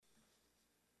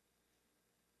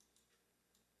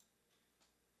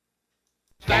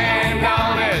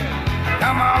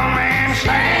The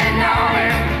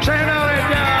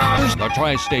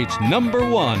Tri-State's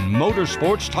 #1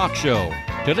 motorsports talk show.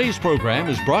 Today's program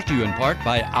is brought to you in part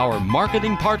by our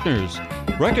marketing partners.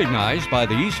 Recognized by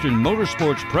the Eastern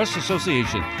Motorsports Press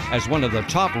Association as one of the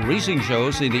top racing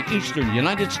shows in the eastern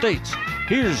United States,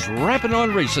 here's Rappin'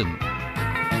 on Racin'.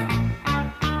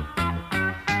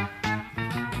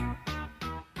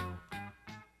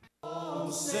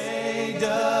 Oh, say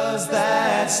does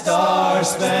that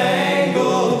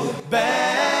star-spangled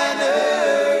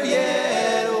banner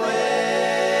yet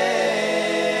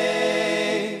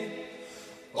wave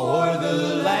o'er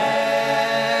the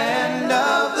land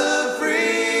of the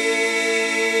free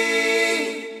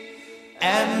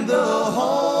and the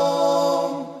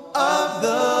home of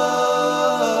the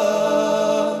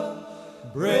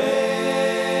brave.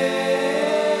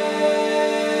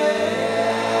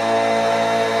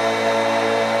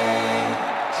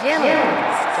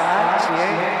 Start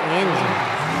your engine.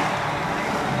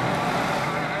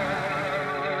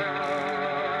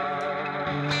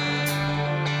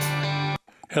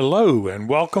 Hello, and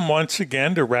welcome once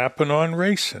again to Rappin' on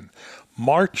Racin',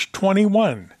 March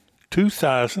 21,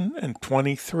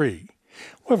 2023.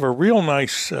 We have a real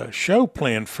nice show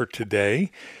planned for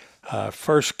today.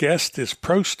 First guest is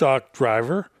Pro Stock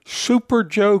driver Super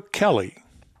Joe Kelley.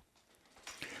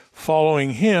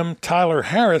 Following him, Tyler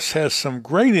Harris has some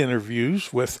great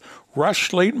interviews with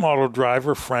Rush Late Model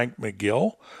driver Frank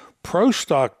Magill, Pro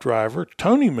Stock driver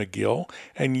Tony Magill,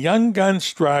 and Young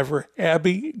Guns driver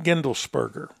Abby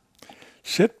Gindlesberger.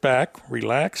 Sit back,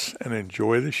 relax, and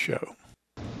enjoy the show.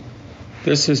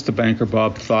 This is the Banker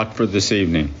Bob thought for this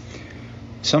evening.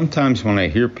 Sometimes when I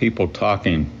hear people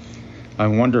talking, I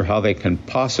wonder how they can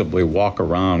possibly walk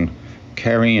around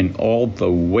carrying all the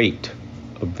weight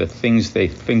of the things they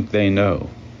think they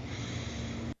know.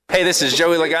 Hey, this is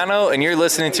Joey Logano, and you're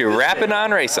listening to Rappin'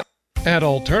 on Racin'. At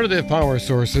Alternative Power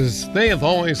Sources, they have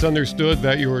always understood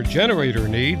that your generator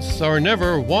needs are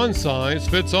never one size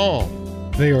fits all.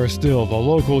 They are still the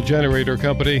local generator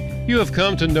company you have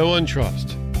come to know and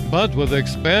trust, but with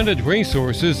expanded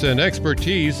resources and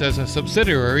expertise as a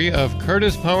subsidiary of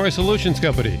Curtis Power Solutions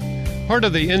Company, part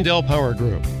of the Indel Power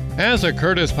Group. As a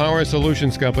Curtis Power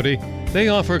Solutions Company, they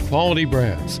offer quality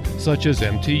brands such as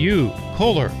MTU,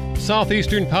 Kohler,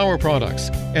 Southeastern Power Products,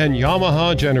 and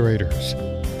Yamaha generators.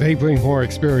 They bring more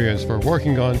experience for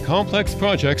working on complex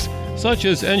projects such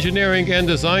as engineering and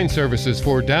design services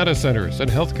for data centers and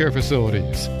healthcare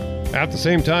facilities. At the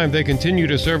same time, they continue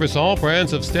to service all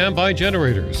brands of standby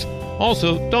generators.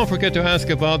 Also, don't forget to ask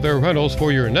about their rentals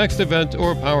for your next event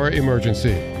or power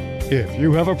emergency. If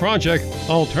you have a project,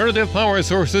 Alternative Power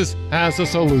Sources has a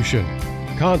solution.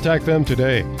 Contact them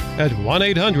today at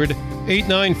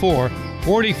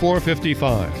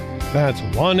 1-800-894-4455. That's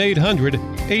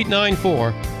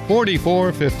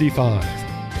 1-800-894-4455.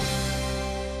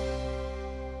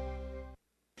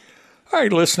 All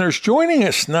right, listeners, joining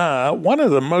us now, one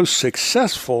of the most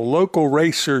successful local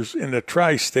racers in the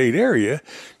tri-state area,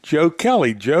 Joe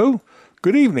Kelley. Joe,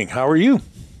 good evening. How are you?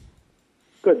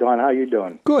 Good, Don. How you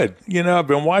doing? Good. You know, I've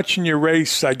been watching you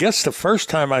race. I guess the first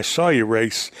time I saw you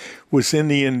race was in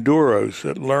the Enduros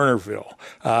at Lernerville.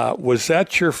 Was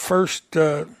that your first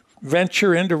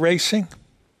venture into racing?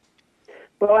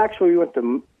 Well, actually,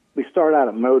 we started out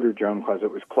at Motordrome because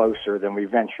it was closer. Then we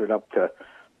ventured up to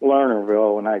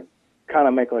Lernerville, and I kind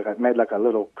of made like a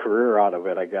little career out of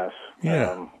it, I guess.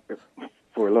 Yeah.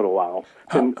 For a little while,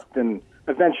 then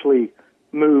eventually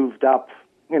moved up.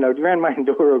 You know, ran my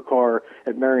Enduro car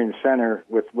at Marion Center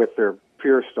with their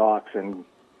pure stocks and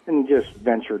just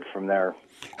ventured from there.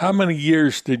 How many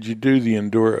years did you do the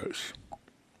Enduros?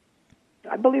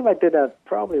 I believe I did that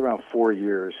probably around 4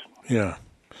 years. Yeah.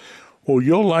 Well,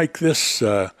 you'll like this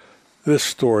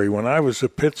story. When I was a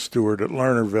pit steward at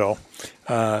Lernerville,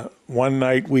 one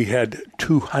night we had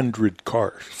 200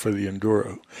 cars for the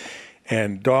Enduro,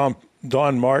 and Don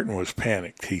Martin was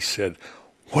panicked. He said,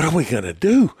 "What are we going to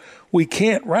do? We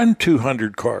can't run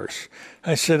 200 cars."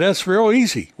 I said, "That's real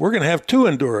easy. We're going to have two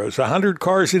Enduros, 100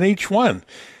 cars in each one."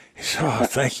 He said, "Oh,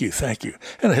 thank you.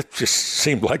 And it just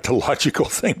seemed like the logical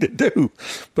thing to do.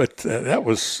 But that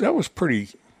was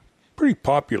pretty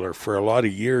popular for a lot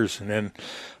of years. And then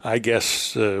I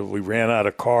guess we ran out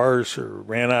of cars or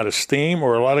ran out of steam,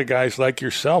 or a lot of guys like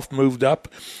yourself moved up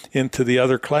into the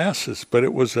other classes. But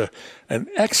it was an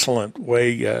excellent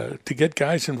way to get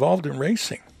guys involved in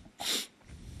racing.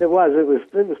 It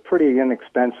was pretty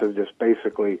inexpensive. Just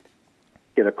basically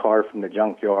get a car from the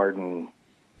junkyard, and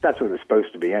that's what it was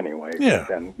supposed to be anyway. Yeah. But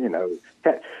then, you know,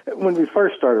 when we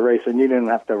first started racing, you didn't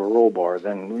have to have a roll bar.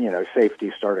 Then, you know,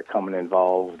 safety started coming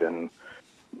involved and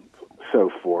so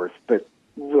forth. But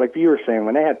like you were saying,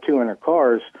 when they had 200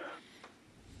 cars,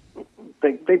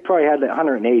 they probably had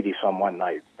 180 some one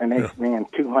night, and they ran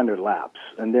 200 laps.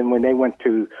 And then when they went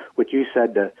to what you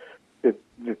said,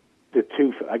 the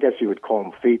two, I guess you would call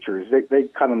them features, they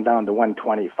cut them down to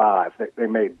 125. They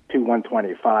made 2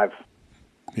 125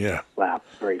 lap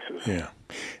races. Yeah.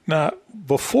 Now,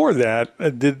 before that,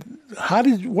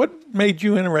 what made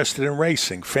you interested in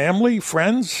racing? Family,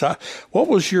 friends? What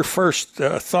was your first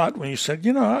thought when you said,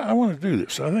 I want to do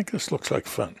this? I think this looks like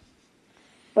fun.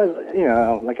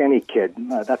 Well, like any kid,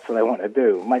 that's what I want to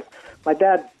do. My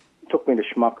dad took me to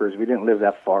Schmucker's. We didn't live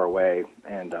that far away,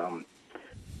 and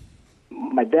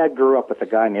my dad grew up with a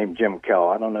guy named Jim Kell.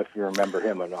 I don't know if you remember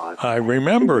him or not. I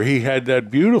remember. He had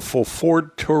that beautiful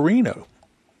Ford Torino.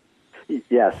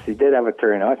 Yes, he did have a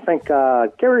Torino. I think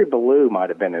Gary Ballou might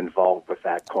have been involved with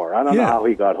that car. I don't know how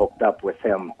he got hooked up with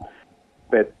him,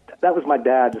 but that was my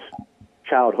dad's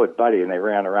childhood buddy, and they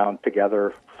ran around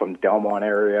together from Delmont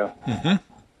area. Mm-hmm.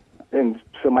 And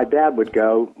so my dad would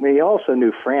go. He also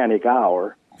knew Franny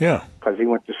Gower. Yeah. Because he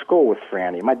went to school with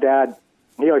Franny. My dad,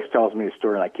 he always tells me the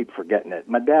story, and I keep forgetting it.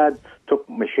 My dad took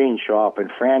machine shop, and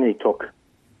Franny took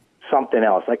something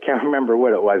else. I can't remember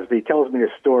what it was, but he tells me the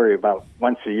story about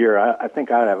once a year. I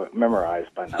think I'd have it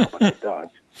memorized by now, but I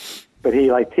don't. But he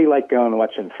liked going and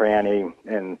watching Franny.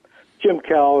 And Jim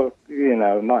Kell,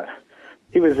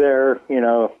 he was there.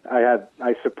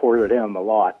 I supported him a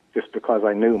lot just because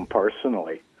I knew him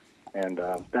personally. And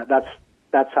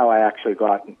that's how I actually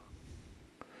got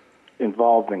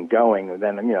involved in going. And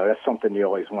then, that's something you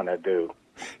always want to do.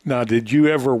 Now, did you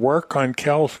ever work on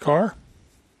Kell's car?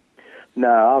 No,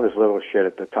 I was little shit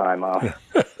at the time. I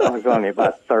was only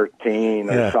about 13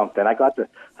 or something. I got to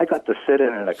sit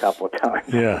in it a couple of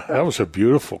times. Yeah, that was a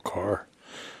beautiful car.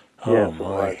 Oh,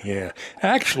 my, yeah.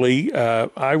 Actually,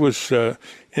 I was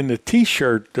in the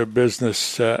T-shirt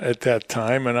business at that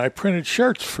time, and I printed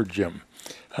shirts for Jim.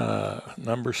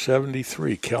 Number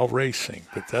 73, Cal Racing.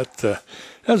 But that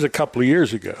was a couple of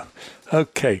years ago.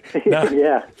 Okay. Now,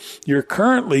 you're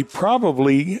currently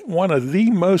probably one of the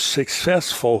most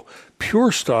successful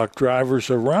pure stock drivers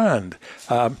around.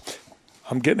 I'm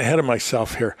getting ahead of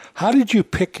myself here. How did you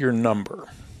pick your number?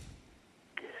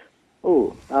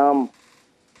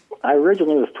 I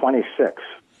originally was 26.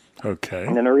 Okay.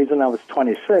 And then the reason I was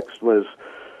 26 was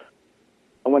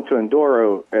I went to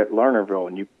Enduro at Lernerville,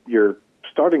 and your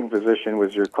starting position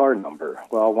was your car number.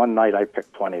 Well, one night I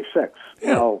picked 26.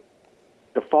 Yeah. Well,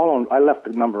 I left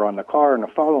the number on the car, and the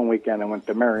following weekend I went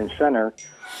to Marion Center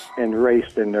and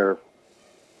raced in their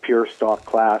pure stock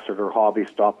class or their hobby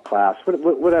stock class,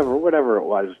 whatever it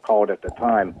was called at the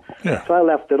time. Yeah. So I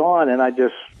left it on, and I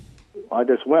just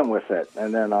went with it.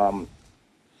 And then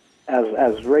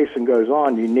as racing goes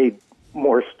on, you need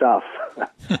more stuff,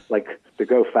 like to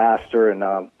go faster.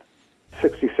 And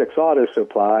 66 Auto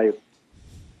Supply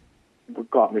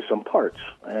got me some parts,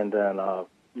 and then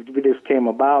we just came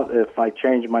about. If I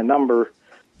changed my number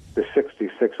to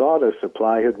 66 Auto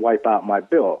Supply, it'd wipe out my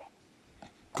bill.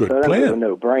 Good so that plan. was a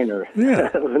no-brainer. Yeah.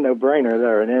 That was a no-brainer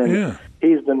there, and then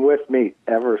he's been with me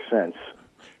ever since.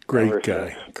 Great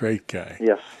guy.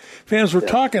 Yes. Fans, we're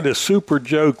talking to Super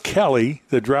Joe Kelley,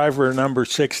 the driver number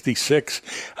 66.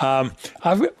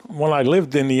 When I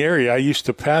lived in the area, I used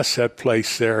to pass that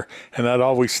place there, and I'd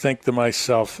always think to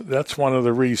myself, that's one of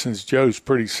the reasons Joe's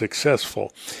pretty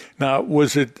successful. Now,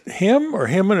 was it him or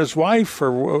him and his wife,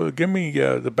 or give me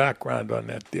the background on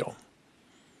that deal?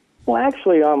 Well,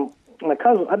 actually, my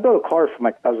cousin, I built a car for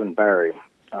my cousin Barry.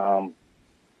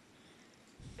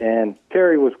 And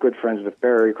Terry was good friends with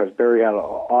Barry because Barry had an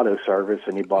auto service,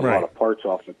 and he bought a lot of parts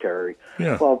off of Terry.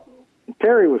 Yeah. Well,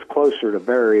 Terry was closer to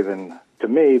Barry than to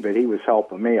me, but he was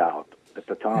helping me out at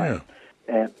the time.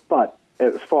 Yeah. But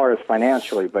as far as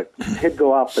financially, but he'd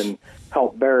go up and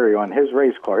help Barry on his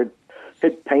race car.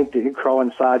 He'd paint it. He'd crawl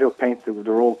inside. He'll paint the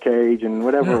roll cage and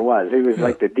whatever it was. He was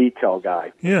like the detail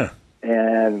guy. Yeah.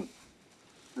 And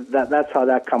that's how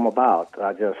that come about.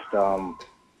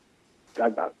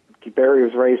 Barry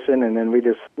was racing, and then we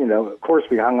just, of course,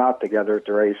 we hung out together at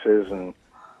the races and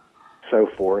so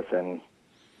forth. And as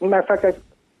a matter of fact,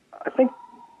 I think,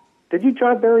 did you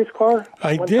drive Barry's car?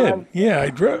 I did. Time? Yeah, I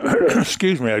drove.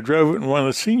 Excuse me, I drove it in one of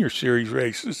the senior series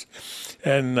races,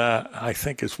 and I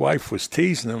think his wife was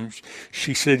teasing him.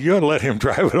 She said, "You ought to let him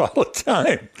drive it all the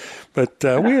time." But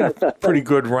we had a pretty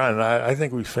good run. I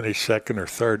think we finished second or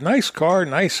third. Nice car,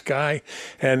 nice guy,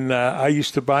 and I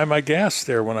used to buy my gas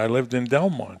there when I lived in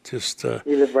Delmont. You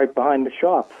live right behind the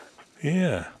shop.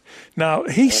 Yeah. Now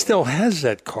he still has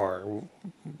that car.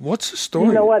 What's the story?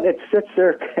 You know what? It sits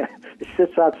there. It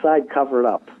sits outside, covered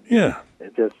up. Yeah.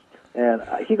 And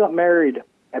he got married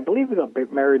I believe we got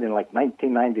married in like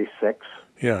 1996.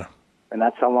 Yeah. And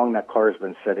that's how long that car's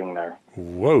been sitting there.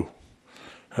 Whoa.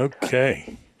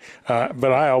 Okay.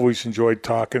 But I always enjoyed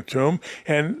talking to him.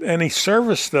 And any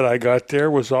service that I got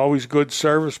there was always good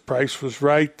service. Price was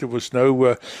right. There was no,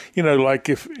 like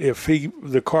if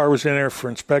the car was in there for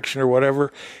inspection or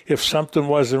whatever, if something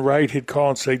wasn't right, he'd call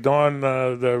and say, Don,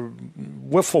 the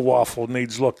wiffle waffle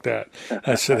needs looked at.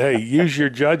 I said, hey, use your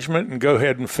judgment and go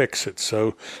ahead and fix it.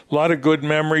 So a lot of good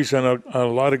memories and a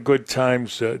lot of good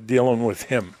times dealing with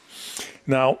him.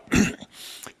 Now,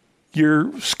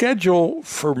 your schedule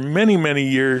for many, many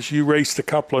years, you raced a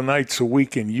couple of nights a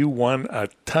week and you won a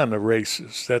ton of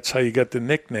races. That's how you got the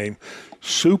nickname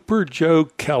Super Joe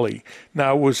Kelley.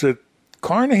 Now, was it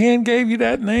Carnahan gave you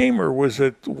that name or was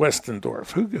it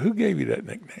Westendorf? Who gave you that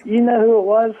nickname? You know who it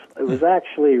was? It was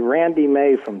actually Randy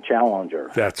May from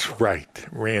Challenger. That's right,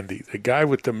 Randy, the guy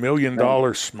with the $1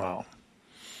 million smile.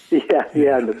 Yeah,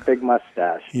 and the big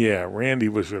mustache. Yeah, Randy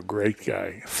was a great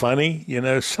guy. Funny,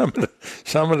 some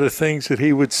of the things that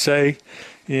he would say.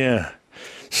 Yeah.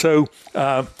 So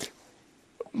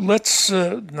let's.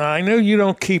 Now I know you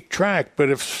don't keep track, but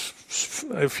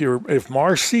if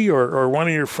Marcy or one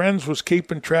of your friends was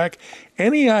keeping track,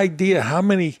 any idea how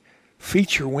many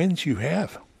feature wins you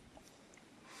have?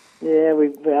 Yeah,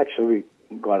 we actually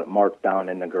got it marked down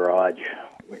in the garage.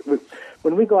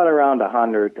 When we got around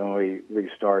 100 and we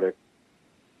started,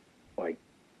 like,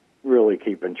 really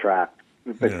keeping track.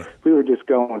 But we were just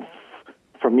going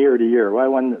from year to year. Well, I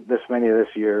won this many this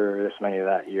year, this many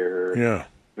that year. Yeah.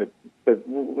 But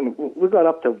when we got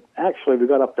up to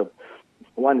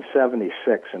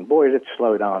 176, and boy, did it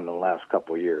slow down in the last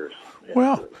couple of years.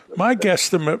 Well, my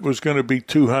guesstimate was going to be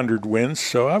 200 wins,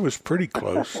 so I was pretty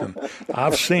close, and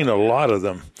I've seen a lot of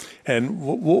them. And a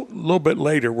little bit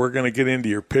later, we're going to get into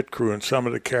your pit crew and some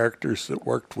of the characters that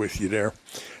worked with you there.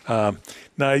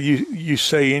 Now, you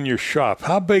say in your shop.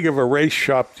 How big of a race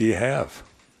shop do you have?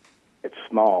 It's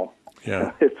small.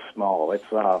 Yeah. It's small. It's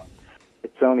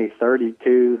only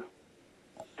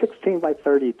 16 by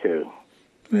 32.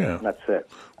 Yeah. That's it.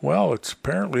 Well, it's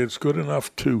good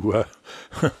enough to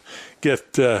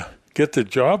get the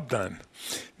job done.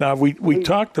 Now we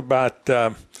talked about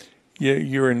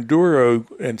your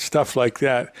enduro and stuff like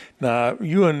that. Now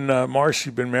you and Marcy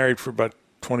have been married for about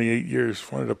 28 years.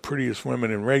 One of the prettiest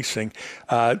women in racing.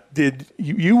 Were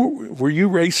you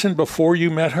racing before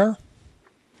you met her?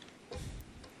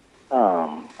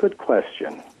 Good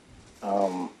question.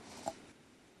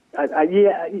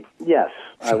 Yes,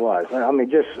 I was. I mean,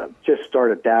 just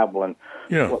started dabbling.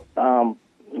 Yeah.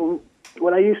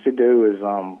 What I used to do is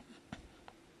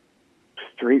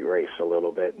street race a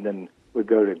little bit, and then we'd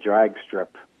go to drag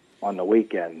strip on the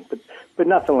weekend. But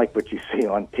nothing like what you see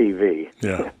on TV.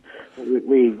 Yeah.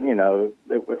 we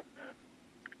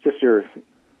just your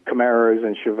Camaros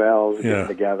and Chevelles getting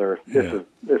together. This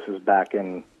is back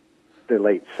in the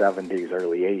late 70s,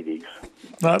 early 80s.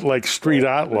 Not like street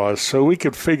outlaws, so we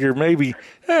could figure maybe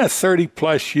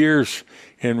 30-plus years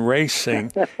in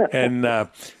racing. And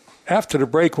after the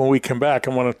break, when we come back,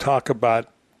 I want to talk about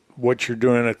what you're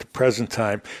doing at the present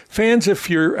time. Fans, if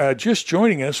you're just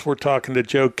joining us, we're talking to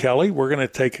Joe Kelley. We're going to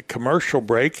take a commercial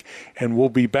break, and we'll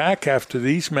be back after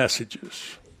these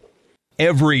messages.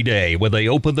 Every day when they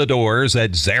open the doors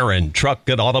at Racin Truck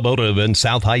and Automotive in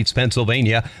South Heights,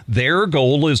 Pennsylvania, their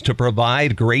goal is to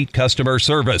provide great customer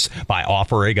service by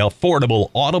offering affordable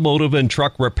automotive and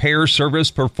truck repair service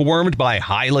performed by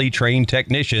highly trained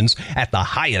technicians at the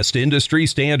highest industry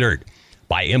standard.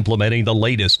 By implementing the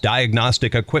latest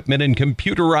diagnostic equipment and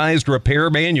computerized repair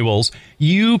manuals,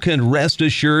 you can rest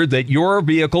assured that your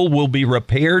vehicle will be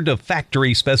repaired to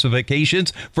factory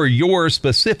specifications for your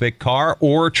specific car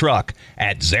or truck.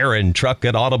 At Racin Truck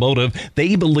and Automotive,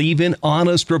 they believe in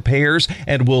honest repairs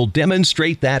and will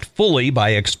demonstrate that fully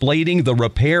by explaining the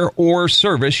repair or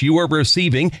service you are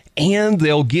receiving, and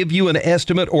they'll give you an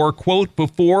estimate or quote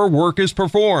before work is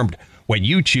performed. When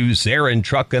you choose Racin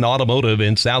Truck and Automotive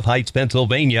in South Heights,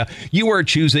 Pennsylvania, you are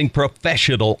choosing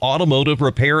professional automotive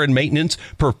repair and maintenance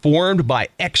performed by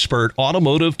expert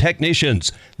automotive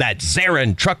technicians. That's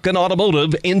Racin Truck and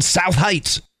Automotive in South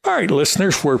Heights. All right,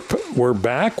 listeners, we're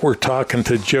back. We're talking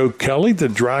to Joe Kelley, the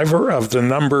driver of the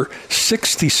number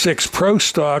 66 Pro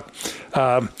Stock.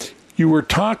 You were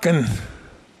talking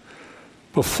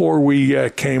before we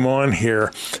came on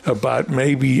here about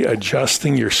maybe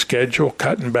adjusting your schedule,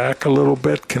 cutting back a little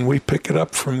bit. Can we pick it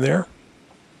up from there?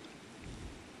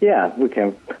 Yeah, we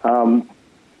can.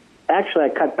 Actually, I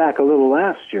cut back a little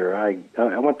last year. I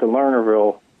went to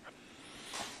Lernerville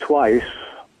twice,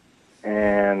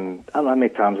 and I don't know how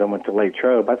many times I went to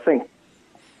Latrobe. I think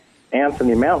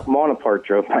Anthony Monapart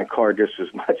drove my car just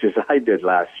as much as I did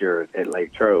last year at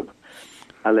Lake Trobe.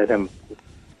 I let him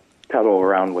pedal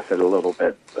around with it a little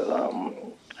bit. But,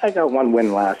 I got one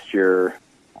win last year.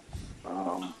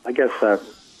 I guess that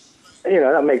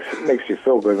makes you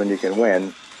feel good when you can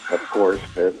win, of course.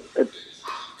 But it's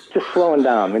just slowing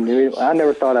down. I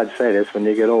never thought I'd say this. When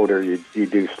you get older, you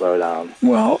do slow down.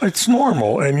 Well, it's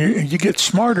normal, and you get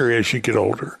smarter as you get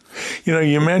older.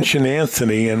 You mentioned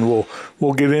Anthony, and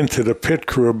we'll get into the pit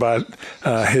crew about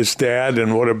his dad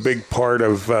and what a big part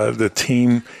of the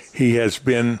team he has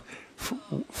been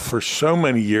for so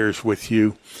many years with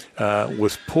you,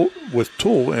 with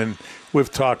Tool, and we've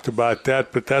talked about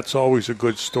that, but that's always a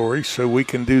good story, so we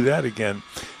can do that again.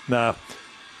 Now,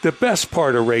 the best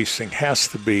part of racing has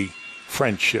to be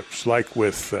friendships, like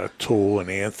with Tool and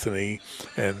Anthony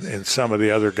and some of the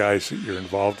other guys that you're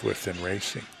involved with in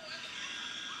racing.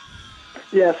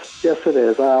 Yes, it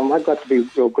is. I got to be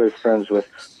real good friends with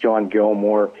John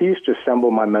Gilmore. He used to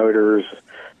assemble my motors.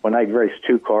 When I'd race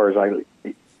 2 cars, I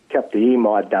kept the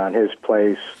E-Mod down his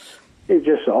place. He's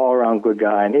just an all-around good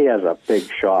guy, and he has a big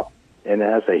shop, and it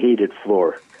has a heated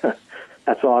floor.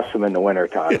 That's awesome in the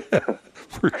wintertime. Yeah,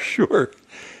 for sure.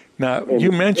 Now,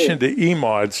 you mentioned the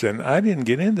E-Mods, and I didn't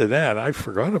get into that. I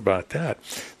forgot about that.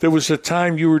 There was a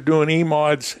time you were doing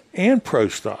E-Mods and Pro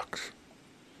Stocks.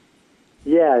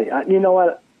 Yeah, you know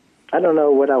what? I don't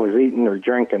know what I was eating or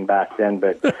drinking back then,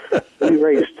 but we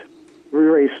raced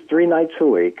 3 nights a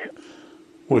week.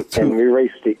 And we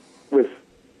raced with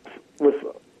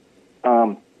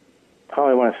how do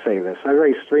I want to say this? I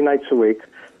raced 3 nights a week.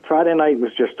 Friday night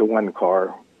was just the 1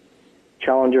 car.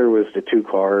 Challenger was the 2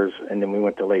 cars, and then we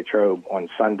went to Latrobe on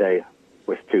Sunday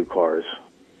with 2 cars.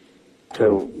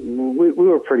 So we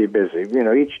were pretty busy.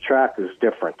 Each track is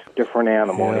different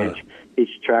animal. Yeah.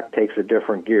 Each track takes a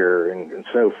different gear and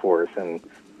so forth. And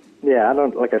yeah,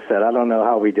 like I said, I don't know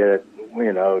how we did it.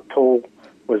 Toll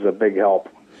was a big help.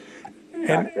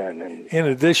 back then. And in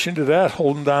addition to that,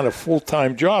 holding down a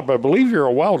full-time job, I believe you're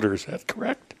a welder. Is that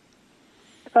correct?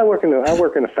 I work in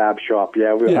a fab shop.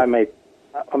 Yeah, I make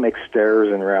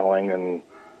stairs and railing and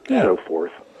so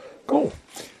forth. Cool.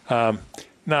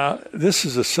 Now, this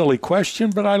is a silly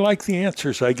question, but I like the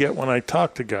answers I get when I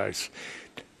talk to guys.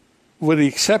 With the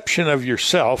exception of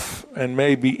yourself and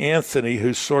maybe Anthony,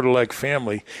 who's sort of like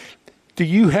family, do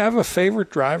you have a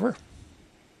favorite driver?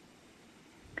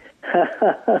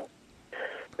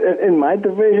 In my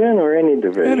division or any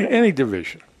division? Any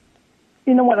division.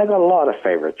 You know what? I got a lot of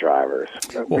favorite drivers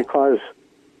because,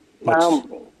 I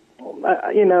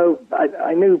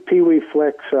knew Pee Wee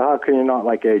Flick, so how can you not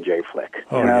like AJ Flick?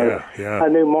 Yeah. I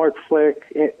knew Mark Flick,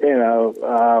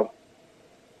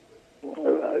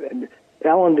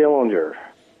 Alan Dillinger.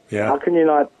 Yeah. How can you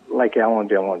not like Alan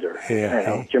Dillinger?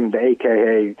 Yeah. Jim,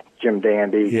 a.k.a. Jim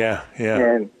Dandy. Yeah.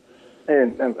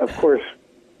 And of course,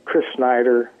 Chris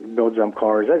Snyder builds them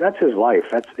cars. That's his life.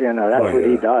 That's what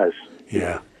he does.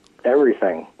 Yeah.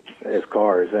 Everything is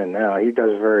cars, and he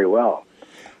does very well.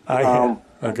 Go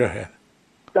ahead.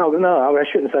 No, I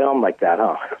shouldn't say I'm like that,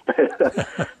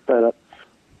 huh? but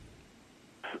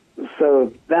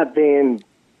so that being,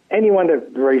 anyone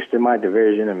that raced in my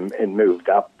division and moved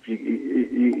up,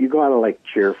 you gotta like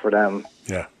cheer for them.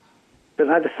 Yeah. But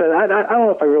I just said I don't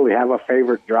know if I really have a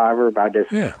favorite driver, but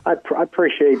I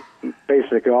appreciate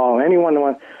basically anyone who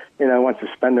wants to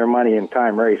spend their money and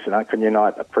time racing. How can you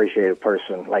not appreciate a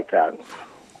person like that?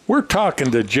 We're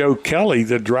talking to Joe Kelley,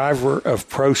 the driver of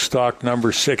Pro Stock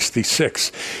number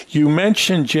 66. You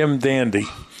mentioned Jim Dandy,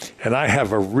 and I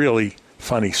have a really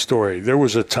funny story. There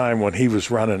was a time when he was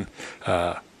running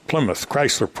Plymouth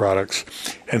Chrysler products,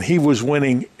 and he was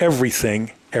winning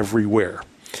everything everywhere.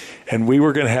 And we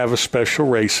were going to have a special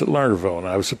race at Lernerville, and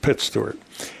I was a pit steward.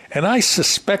 And I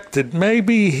suspected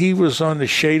maybe he was on the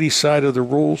shady side of the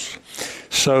rules.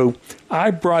 So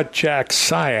I brought Jack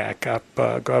Syak up.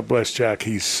 God bless Jack,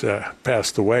 he's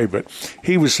passed away. But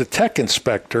he was a tech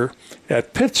inspector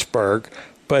at Pittsburgh,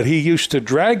 but he used to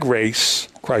drag race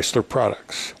Chrysler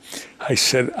products. I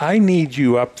said, I need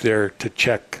you up there to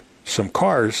check some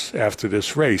cars after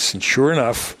this race. And sure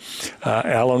enough,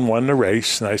 Alan won the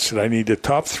race. And I said, I need the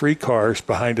top 3 cars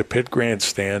behind a pit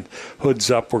grandstand.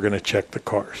 Hoods up, we're going to check the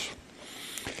cars.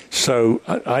 So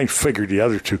I figured the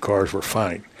other 2 cars were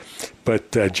fine.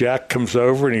 But Jack comes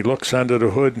over and he looks under the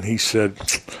hood and he said,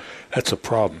 that's a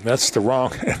problem. That's the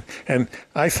wrong. And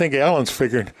I think Alan's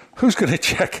figuring, who's going to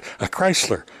check a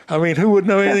Chrysler? I mean, who would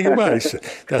know anything about it? He said,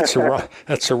 that's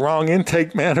a wrong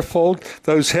intake manifold.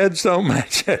 Those heads don't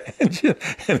match that engine.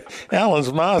 And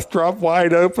Alan's mouth dropped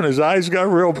wide open. His eyes got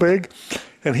real big.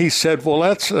 And he said, well,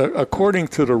 that's according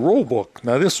to the rule book.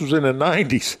 Now, this was in the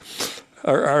 90s.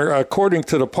 or according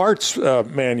to the parts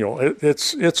manual,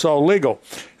 it's all legal.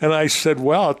 And I said,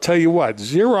 well, I'll tell you what,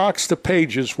 Xerox the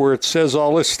pages where it says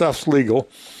all this stuff's legal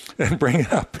and bring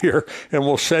it up here, and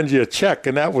we'll send you a check.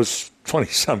 And that was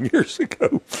 20-some years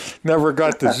ago. Never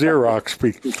got the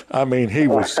Xerox. I mean,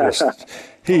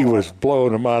 he was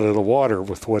blowing him out of the water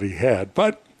with what he had.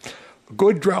 But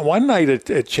good drive. One night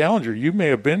at Challenger, you may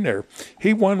have been there,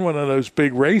 he won one of those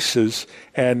big races,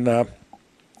 and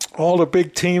all the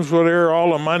big teams were there,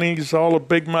 all the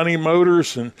big money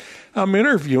motors, and I'm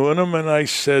interviewing them, and I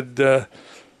said,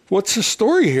 what's the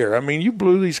story here? I mean, you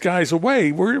blew these guys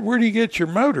away. Where do you get your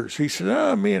motors? He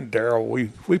said, me and Darrell, we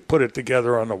put it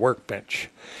together on the workbench.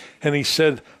 And he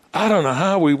said, I don't know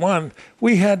how we won.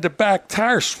 We had the back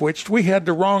tire switched. We had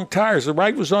the wrong tires. The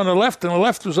right was on the left, and the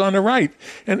left was on the right.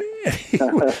 And he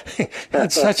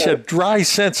had such a dry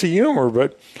sense of humor,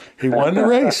 but he won the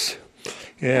race.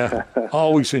 Yeah,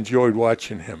 always enjoyed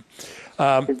watching him.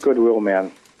 Goodwill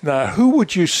man. Now, who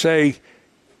would you say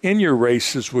in your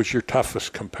races was your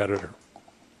toughest competitor?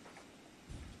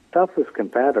 Toughest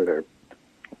competitor?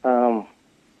 Wow.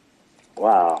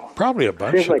 Probably a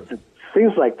bunch.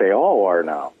 Seems like they all are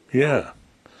now. Yeah.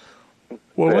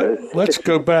 Well, let's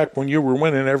go back when you were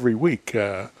winning every week.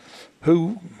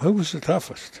 Who was the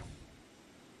toughest?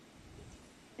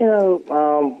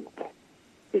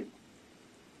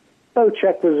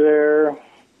 Bocek was there.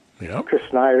 Yep. Chris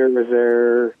Snyder was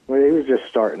there. Well, he was just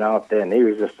starting out then. He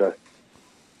was just a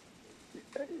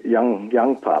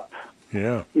young pup.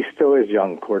 Yeah. He still is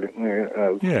young, according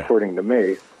to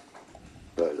me.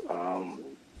 But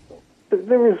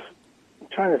there was. I'm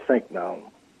trying to think now.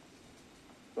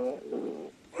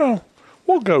 Well,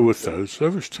 we'll go with those.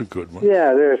 Those were two good ones.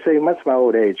 Yeah, that's my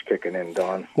old age kicking in,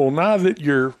 Don. Well, now that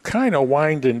you're kind of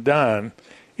winding down,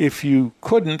 if you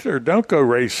couldn't or don't go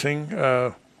racing,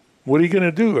 what are you going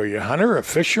to do? Are you a hunter, a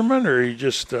fisherman, or are you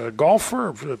just a golfer,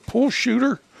 a pool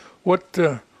shooter? What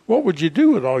would you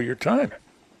do with all your time?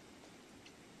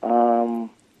 Wow.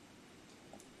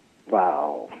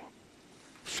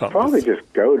 Something Probably just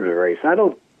go to the race. I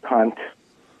don't hunt.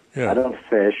 Yeah. I don't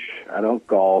fish. I don't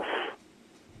golf.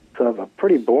 So I'm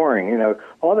pretty boring.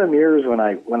 All them years when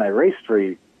I raced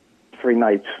three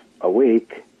nights a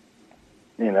week,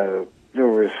 there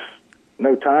was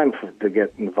no time to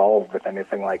get involved with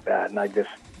anything like that, and I just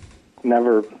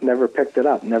never picked it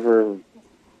up. Never.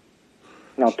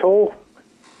 Now Toll,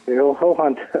 he'll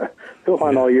hunt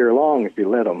all year long if you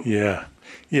let him. Yeah.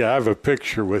 Yeah, I have a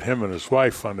picture with him and his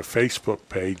wife on the Facebook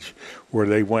page where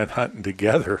they went hunting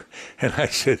together. And I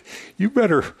said, you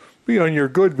better be on your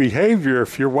good behavior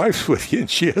if your wife's with you and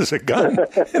she has a gun.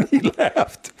 And he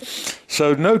laughed.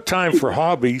 So no time for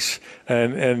hobbies.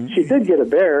 And she did get a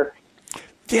bear.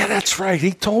 Yeah, that's right.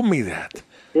 He told me that.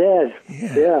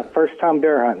 Yeah. First time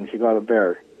bear hunting, she got a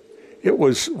bear. It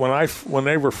was when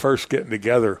they were first getting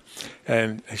together,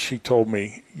 and she told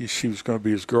me she was going to be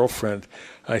his girlfriend.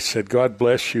 I said, God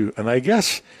bless you. And I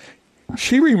guess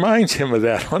she reminds him of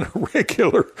that on a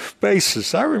regular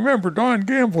basis. I remember Dawn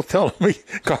Gamble telling me,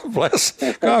 God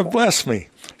bless me.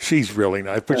 She's really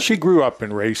nice. But she grew up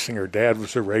in racing. Her dad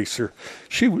was a racer.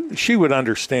 She would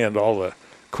understand all the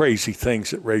crazy things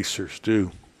that racers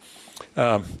do.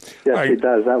 Yes, she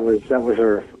does. That was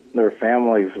their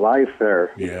family's life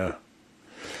there. Yeah.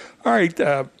 All right,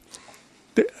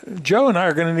 Joe and I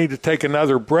are going to need to take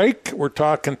another break. We're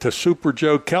talking to Super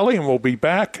Joe Kelley, and we'll be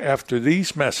back after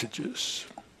these messages.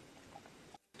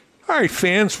 All right,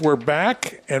 fans, we're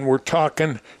back, and we're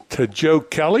talking to Joe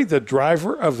Kelley, the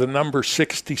driver of the number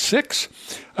 66.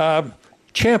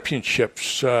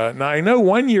 Championships. Now, I know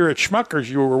one year at Schmucker's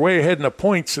you were way ahead in the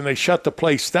points, and they shut the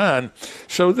place down,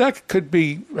 so that could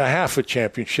be a half a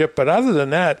championship. But other than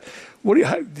that,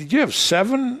 did you have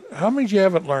 7? How many did you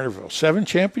have at Lernerville? 7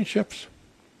 championships?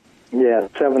 Yeah,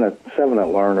 7 at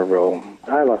Lernerville.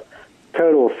 I have a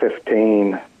total of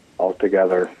 15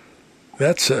 altogether.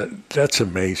 That's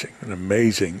amazing. An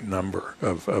amazing number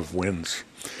of wins.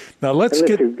 Now let's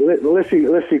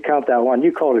you count that one.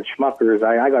 You called it Schmucker's.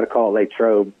 I got to call it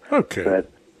Latrobe. Okay.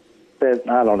 But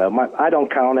I don't know. I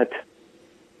don't count it.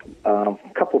 A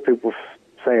couple of people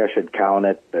say I should count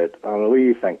it, but I don't know. What do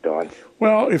you think, Don?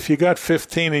 Well, if you got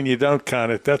 15 and you don't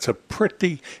count it, that's a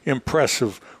pretty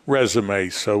impressive resume.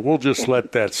 So we'll just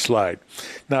let that slide.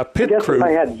 Now, pit crew.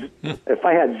 If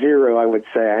I had 0, I would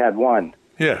say I had 1.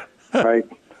 Yeah. Right.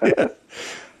 Yeah.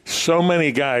 So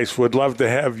many guys would love to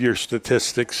have your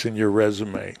statistics and your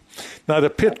resume. Now, the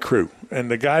pit crew,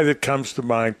 and the guy that comes to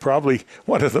mind, probably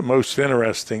one of the most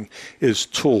interesting, is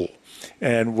Tool.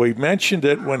 And we mentioned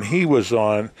it when he was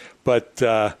on, but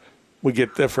we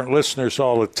get different listeners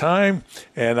all the time,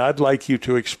 and I'd like you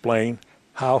to explain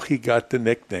how he got the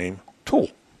nickname Tool.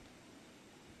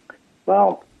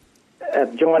 Well,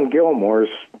 at John Gilmore's,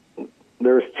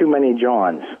 there's too many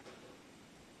Johns.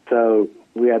 So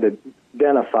we had to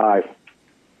identify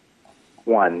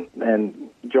one, and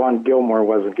John Gilmore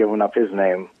wasn't giving up his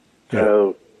name. Yeah.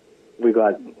 So we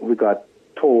got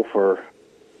Tool for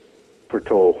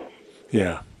Tool.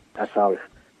 Yeah. That's how it's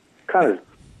kind of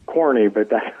corny, but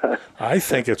that I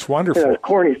think it's wonderful.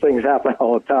 corny things happen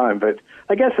all the time, but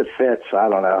I guess it fits. I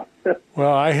don't know.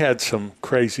 Well, I had some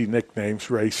crazy nicknames,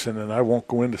 Racin, and I won't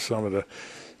go into some of the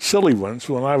silly ones.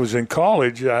 When I was in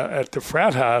college at the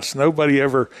frat house, nobody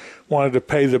ever wanted to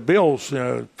pay the bills,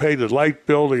 pay the light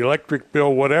bill, the electric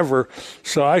bill, whatever.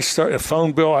 So a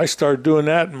phone bill, I started doing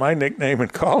that, and my nickname in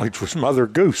college was Mother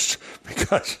Goose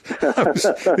because I was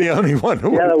the only one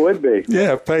who would be.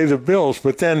 Yeah, pay the bills.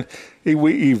 But then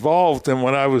we evolved, and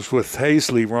when I was with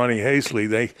Ronnie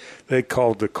Hazley, they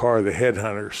called the car the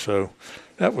Headhunter, so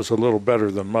that was a little better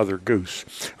than Mother Goose.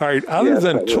 All right, other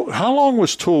than Tool, how long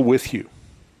was Tool with you?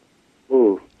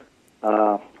 Ooh,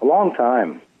 a long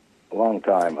time.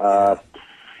 Wow.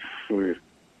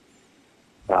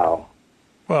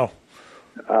 Well,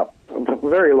 a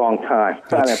very long time.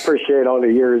 And I appreciate all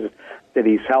the years that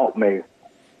he's helped me.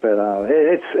 But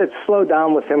it's slowed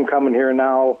down with him coming here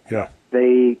now. Yeah.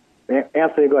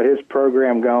 Anthony got his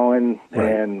program going,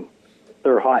 Right. and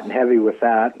they're hot and heavy with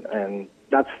that, and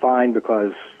that's fine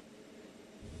because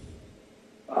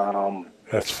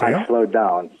that's I slowed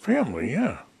down. Family,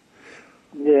 yeah.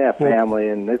 Yeah, family,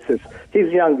 and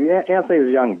he's young. Anthony's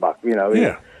a young buck,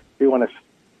 Yeah. He want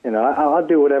to, I'll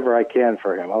do whatever I can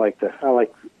for him. I like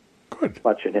Good.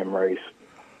 watching him race.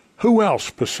 Who else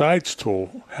besides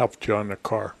Tool helped you on the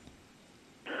car?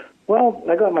 Well,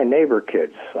 I got my neighbor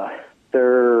kids.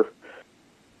 They're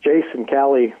Jason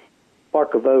Kelley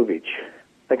Barkovovich.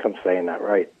 I think I'm saying that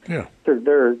right. Yeah.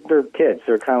 They're kids.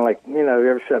 They're kind of like, you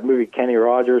ever see that movie Kenny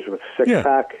Rogers with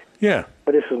six-pack? Yeah.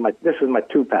 But this is my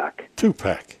two-pack.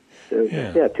 Two-pack.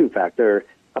 Yeah, two-pack.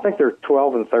 I think they're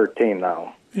 12 and 13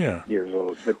 now. Yeah. Years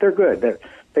old, but they're good.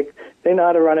 They know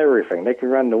how to run everything. They can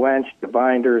run the winch, the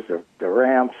binders, the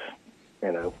ramps.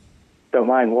 Don't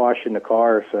mind washing the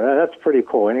car. So that's pretty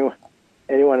cool.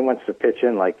 Anyone who wants to pitch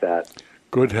in like that.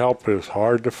 Good help is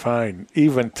hard to find.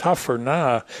 Even tougher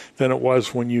now than it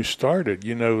was when you started.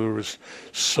 There was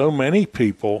so many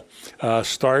people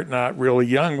starting out really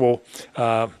young. Well,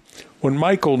 when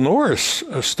Michael Norris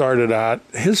started out,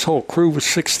 his whole crew was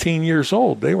 16 years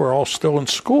old. They were all still in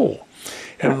school.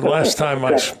 And the last time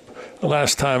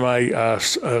I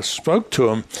spoke to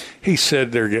him, he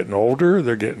said they're getting older,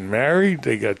 they're getting married,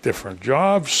 they got different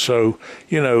jobs. So,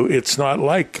 it's not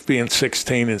like being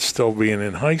 16 and still being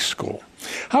in high school.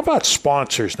 How about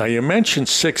sponsors? Now, you mentioned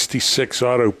 66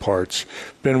 Auto Parts,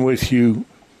 been with you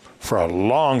for a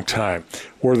long time.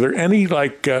 Were there any,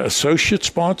 associate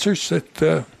sponsors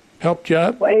that helped you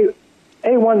out? Well,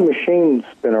 A1 Machine's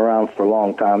been around for a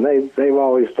long time. They've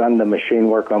always done the machine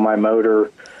work on my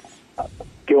motor.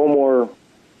 John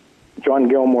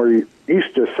Gilmore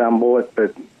used to assemble it,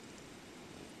 but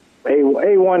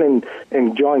A1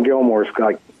 and John Gilmore's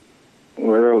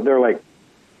they're like,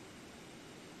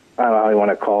 I don't know how you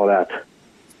want to call that,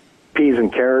 peas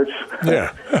and carrots.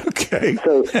 Yeah, okay.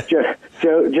 So Joe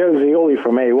Zioli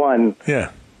from A1,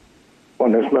 yeah,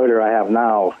 on this motor I have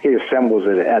now, he assembles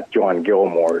it at John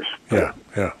Gilmore's. Yeah.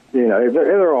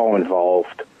 They're all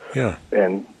involved. Yeah.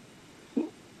 And,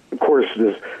 of course,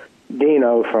 this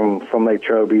Dino from Lake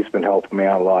Trobe, he's been helping me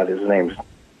out a lot. His name's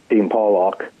Dean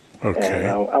Pollock. Okay. And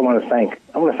I want to thank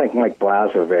Mike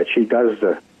Blazovich. He does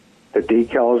the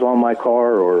decals on my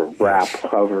car, or wrap,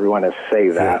 however you want to say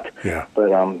that. Yeah.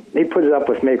 But he puts it up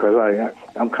with me because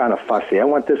I'm kind of fussy. I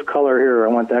want this color here, I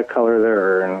want that color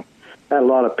there, and I had a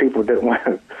lot of people didn't want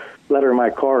to letter my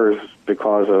cars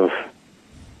because of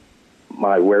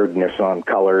my weirdness on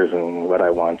colors and what I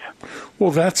want.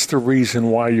 Well, that's the reason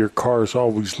why your cars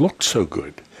always look so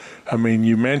good. I mean,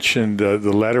 you mentioned the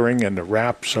lettering and the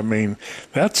wraps. I mean,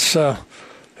 that's a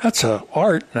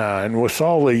art now, and with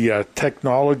all the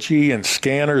technology and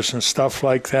scanners and stuff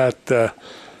like that,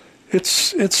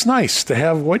 it's nice to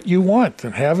have what you want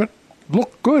and have it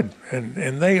look good,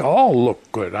 and they all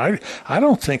look good. I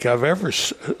don't think I've ever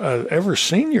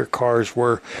seen your cars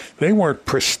where they weren't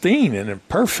pristine and in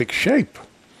perfect shape.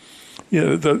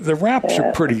 The wraps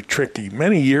are pretty tricky.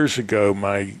 Many years ago,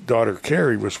 my daughter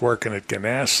Carrie was working at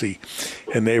Ganassi,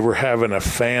 and they were having a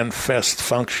fan fest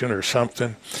function or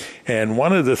something. And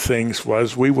one of the things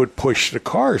was we would push the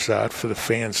cars out for the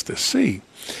fans to see.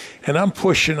 And I'm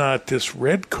pushing out this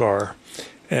red car,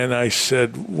 And I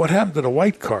said, what happened to the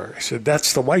white car? I said,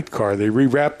 that's the white car. They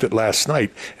rewrapped it last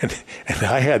night. And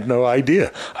I had no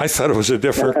idea. I thought it was a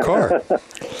different car.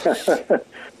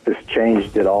 Just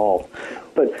changed it all.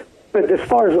 But as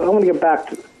far as, I want to get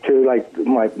back to like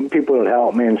my people that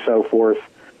help me and so forth.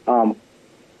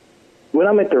 When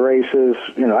I'm at the races,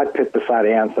 I pit beside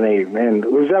Anthony, and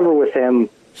who's ever with him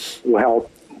will help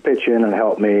pitch in and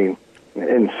help me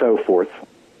and so forth.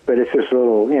 But it's just a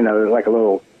little, like a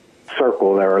little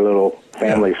circle there, a little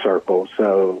family circle.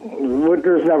 So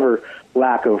there's never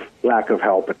lack of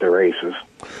help at the races.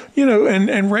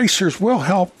 And racers will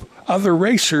help other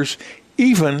racers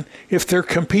even if they're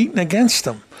competing against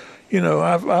them.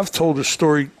 I've told a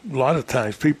story a lot of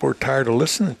times. People are tired of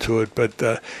listening to it,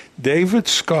 but David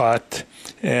Scott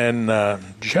and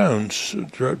Jones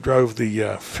drove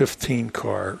the 15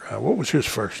 car. What was his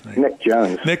first name? Nick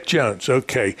Jones. Nick Jones,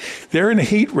 okay. They're in a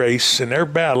heat race, and they're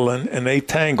battling, and they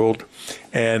tangled,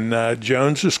 and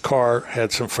Jones's car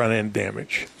had some front-end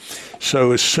damage.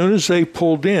 So as soon as they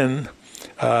pulled in,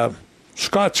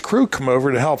 Scott's crew come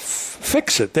over to help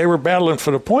fix it. They were battling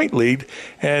for the point lead,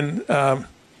 and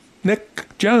Nick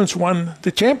Jones won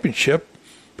the championship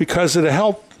because of the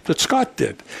help that Scott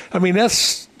did. I mean,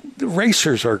 the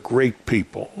racers are great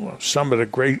people. Some of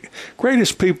the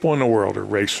greatest people in the world are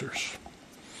racers.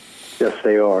 Yes,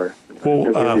 they are. Well,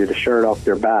 they'll give you the shirt off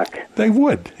their back. They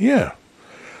would, yeah.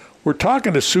 We're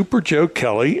talking to Super Joe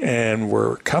Kelley, and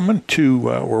we're coming to,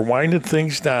 we're winding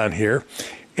things down here.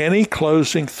 Any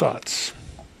closing thoughts?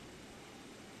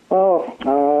 Well,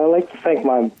 I'd like to thank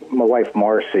my wife,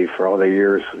 Marcy, for all the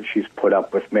years she's put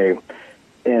up with me,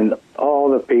 and all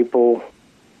the people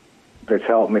that's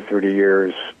helped me through the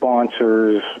years,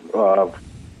 sponsors,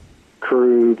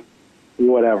 crew,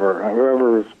 whatever,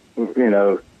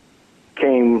 whoever,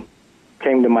 came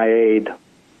to my aid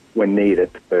when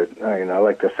needed. But, I'd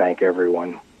like to thank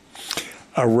everyone.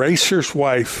 A racer's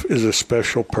wife is a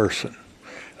special person.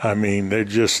 I mean,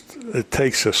 it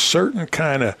takes a certain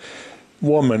kind of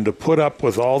woman to put up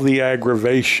with all the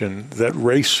aggravation that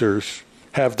racers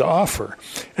have to offer.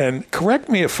 And correct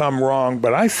me if I'm wrong,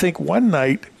 but I think one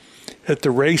night at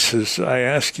the races, I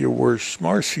asked you, where's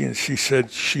Marcy? And she said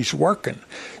she's working.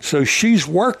 So she's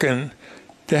working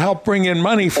to help bring in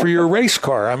money for your race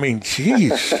car. I mean,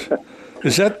 geez.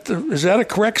 Is that a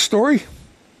correct story?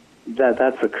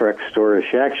 That's a correct story.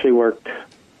 She actually worked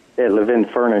at Levin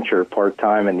Furniture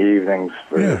part-time in the evenings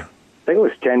for, I think it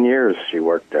was 10 years she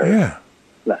worked there. Yeah.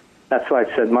 That's why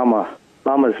I said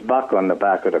Mama's buck on the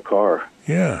back of the car.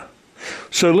 Yeah.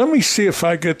 So let me see if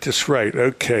I get this right.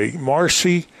 Okay,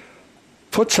 Marcy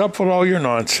puts up with all your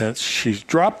nonsense. She's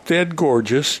drop dead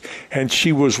gorgeous, and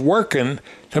she was working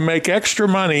to make extra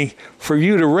money for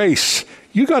you to race.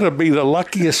 You got to be the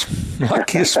luckiest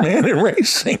man in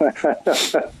racing.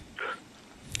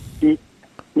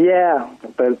 Yeah,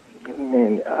 but I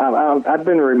mean, I've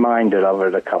been reminded of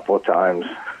it a couple of times,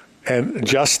 and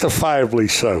justifiably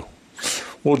so.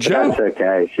 Well, Joe, that's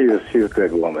okay. She's a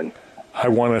good woman. I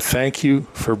want to thank you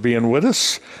for being with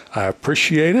us. I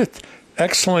appreciate it.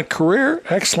 Excellent career,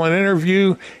 excellent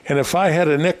interview, and if I had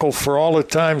a nickel for all the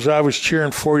times I was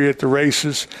cheering for you at the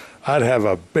races, I'd have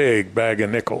a big bag of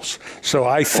nickels. So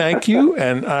I thank you,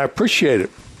 and I appreciate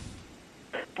it.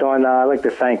 Don, I'd like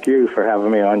to thank you for having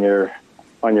me on your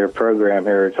program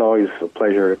here. It's always a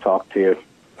pleasure to talk to you.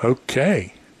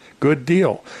 Okay, good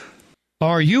deal.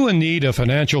 Are you in need of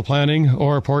financial planning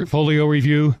or portfolio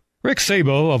review? Rick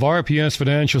Sabo of RPS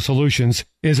Financial Solutions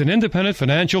is an independent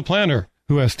financial planner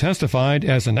who has testified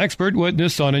as an expert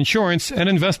witness on insurance and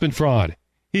investment fraud.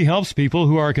 He helps people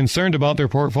who are concerned about their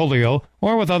portfolio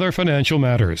or with other financial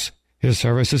matters. His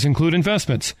services include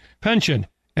investments, pension,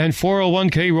 and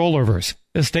 401k rollovers,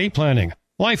 estate planning,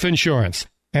 life insurance,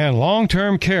 and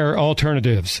long-term care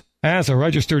alternatives. As a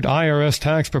registered IRS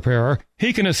tax preparer,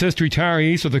 he can assist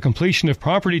retirees with the completion of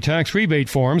property tax rebate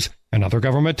forms and other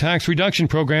government tax reduction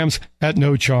programs at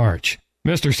no charge.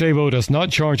 Mr. Sabo does not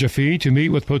charge a fee to meet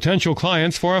with potential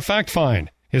clients for a fact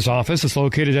find. His office is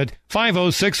located at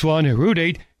 5061 Route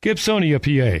 8, Gibsonia,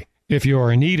 PA. If you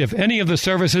are in need of any of the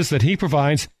services that he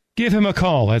provides, give him a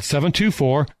call at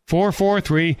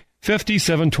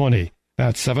 724-443-5720.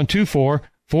 That's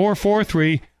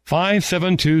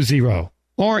 724-443-5720.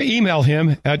 Or email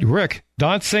him at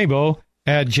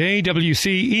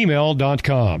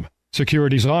rick.sabo@jwcemail.com.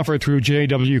 Securities offered through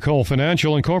J.W. Cole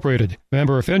Financial Incorporated,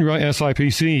 member of FINRA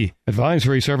SIPC.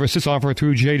 Advisory services offered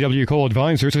through J.W. Cole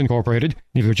Advisors Incorporated.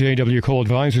 Neither J.W. Cole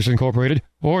Advisors Incorporated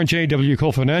or J.W.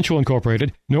 Cole Financial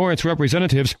Incorporated, nor its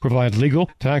representatives provide legal,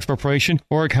 tax preparation,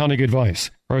 or accounting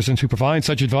advice. Persons who provide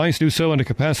such advice do so in a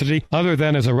capacity other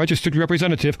than as a registered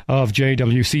representative of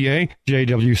JWCA,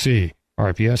 JWC.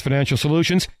 RPS Financial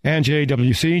Solutions and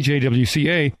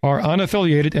JWCA are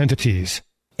unaffiliated entities.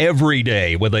 Every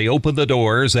day when they open the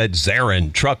doors at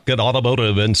Racin Truck and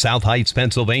Automotive in South Heights,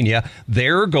 Pennsylvania,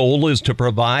 their goal is to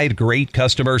provide great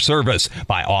customer service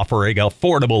by offering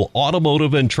affordable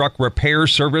automotive and truck repair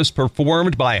service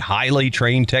performed by highly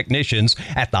trained technicians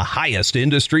at the highest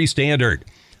industry standard.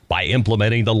 By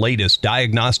implementing the latest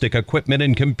diagnostic equipment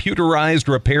and computerized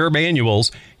repair manuals,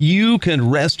 you can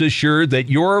rest assured that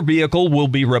your vehicle will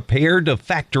be repaired to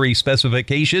factory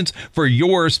specifications for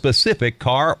your specific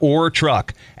car or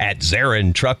truck. At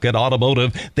Racin Truck and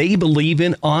Automotive, they believe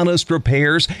in honest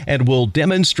repairs and will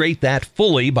demonstrate that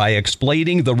fully by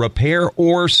explaining the repair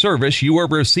or service you are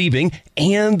receiving,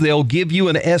 and they'll give you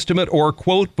an estimate or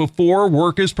quote before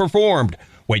work is performed.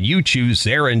 When you choose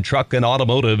Racin Truck and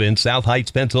Automotive in South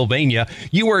Heights, Pennsylvania,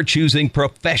 you are choosing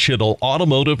professional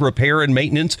automotive repair and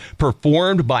maintenance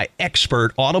performed by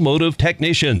expert automotive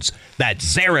technicians.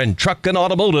 That's Racin Truck and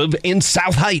Automotive in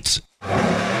South Heights.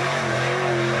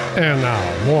 And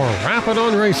now, more Rappin'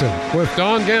 on Racing with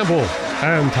Don Gamble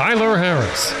and Tyler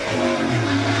Harris.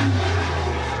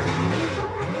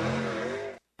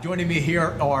 Joining me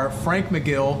here are Frank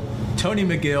Magill, Tony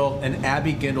McGill, and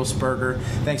Abby Gindlesberger.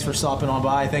 Thanks for stopping on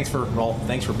by. Thanks for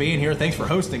being here. Thanks for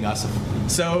hosting us.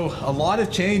 So a lot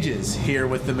of changes here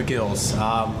with the McGills.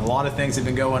 A lot of things have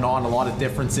been going on, a lot of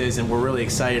differences, and we're really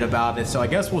excited about it. So I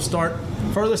guess we'll start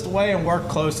furthest away and work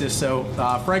closest. So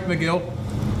Frank Magill,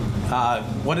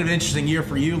 what an interesting year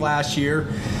for you last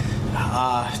year.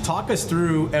 Talk us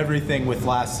through everything with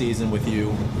last season with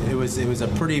you. It was a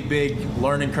pretty big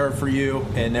learning curve for you,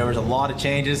 and there was a lot of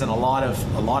changes and a lot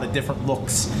of different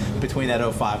looks between that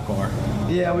 05 car.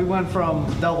 Yeah, we went from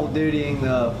double dutying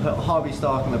the hobby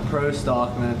stock and the pro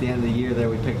stock, and then at the end of the year there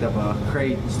we picked up a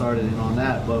crate and started in on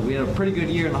that. But we had a pretty good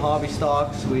year in the hobby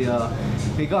stocks. We got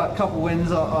a couple wins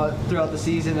throughout the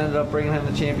season, ended up bringing home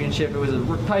the championship. It was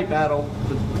a tight battle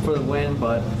for the win,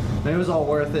 but it was all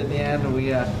worth it in the end. We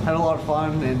had a lot of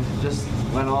fun and just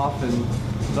went off and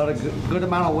got a good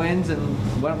amount of wins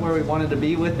and went where we wanted to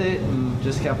be with it and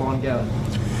just kept on going.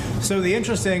 So the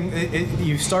interesting,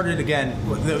 you started again,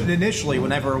 initially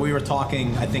whenever we were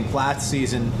talking, I think last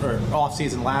season or off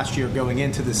season last year going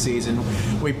into the season,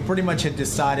 we pretty much had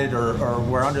decided or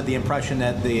were under the impression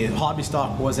that the hobby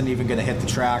stock wasn't even going to hit the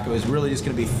track. It was really just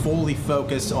going to be fully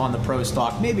focused on the pro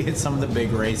stock, maybe hit some of the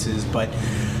big races, but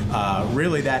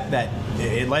really that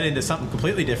it led into something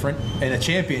completely different in a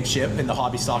championship in the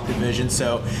hobby stock division.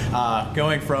 So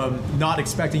going from not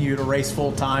expecting you to race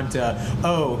full time to,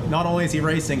 not only is he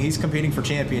racing, he's competing for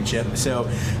championship. So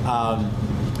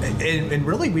and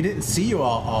really we didn't see you a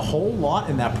whole lot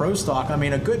in that pro stock. I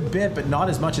mean, a good bit, but not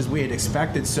as much as we had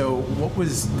expected. So what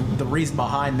was the reason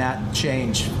behind that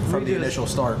change from the initial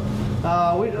start?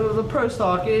 The pro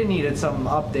stock, it needed some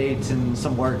updates and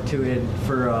some work to it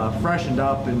for freshened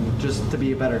up and just to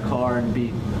be a better car and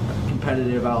be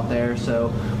competitive out there.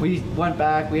 So we went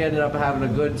back. We ended up having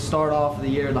a good start off of the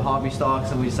year in the hobby stocks,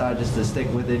 and we decided just to stick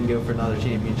with it and go for another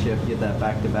championship, get that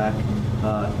back-to-back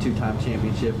two-time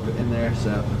championship in there.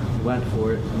 So we went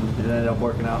for it, and it ended up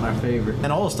working out in our favor.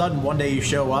 And all of a sudden, one day you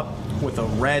show up with a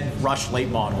red Rush late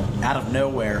model out of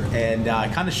nowhere, and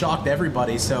kind of shocked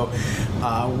everybody. So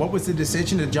what was the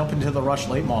decision to jump into the Rush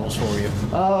late models for you?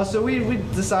 So we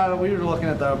decided, we were looking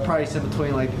at the price in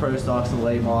between like the pro stocks and the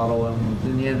late model, and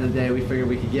in the end of the day we figured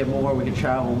we could get more, we could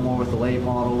travel more with the late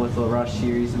model with the Rush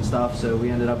series and stuff. So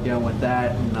we ended up going with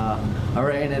that, and I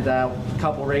ran it a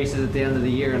couple races at the end of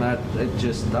the year, and I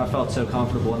felt so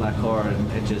comfortable in that car, and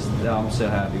I'm so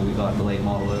happy we got the late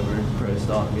model over pro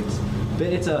stock.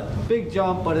 It's a big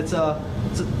jump, but it's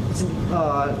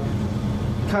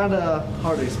kind of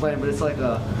hard to explain, but it's like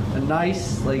a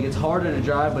nice, like it's harder to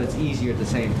drive, but it's easier at the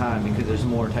same time because there's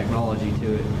more technology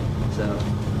to it. So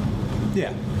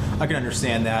yeah, I can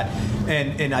understand that.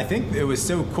 And I think it was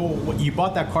so cool. You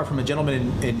bought that car from a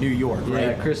gentleman in New York, right?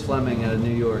 Yeah, Chris Fleming out of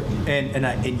New York.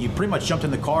 And you pretty much jumped in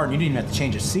the car and you didn't even have to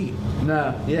change a seat.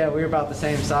 No, yeah, we were about the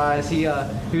same size. He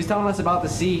was telling us about the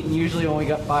seat, and usually when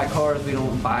we buy cars, we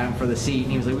don't buy them for the seat.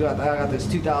 And he was like, I got this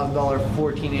 $2,000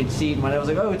 14-inch seat. And my dad was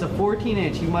like, oh, it's a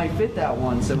 14-inch. You might fit that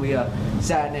one. So we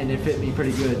sat in it, and it fit me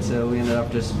pretty good. So we ended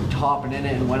up just hopping in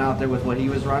it and went out there with what he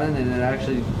was running, and it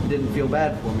actually didn't feel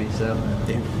bad for me. So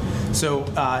yeah. So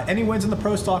any wins in the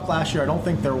pro stock last year? I don't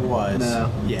think there was. No.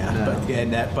 Yeah,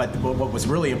 no. But what was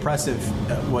really impressive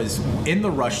was in the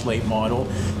Rush late model,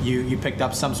 you picked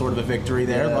up some sort of a victory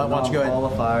there. Yeah, why don't you go ahead?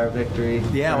 Qualifier victory.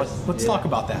 Yeah, let's talk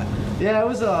about that. Yeah, it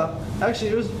was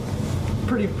actually it was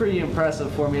pretty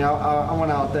impressive for me. I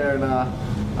went out there and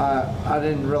I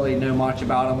didn't really know much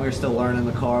about them. We were still learning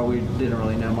the car. We didn't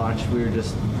really know much. We were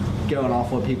just going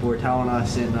off what people were telling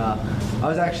us, and I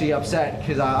was actually upset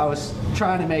because I was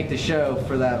trying to make the show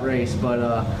for that race, but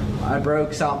I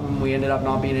broke something. We ended up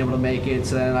not being able to make it,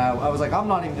 so then I was like, I'm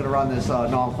not even going to run this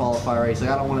non-qualifier race. Like,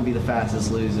 I don't want to be the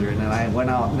fastest loser. And then I went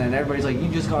out, and then everybody's like, you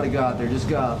just got to go out there, just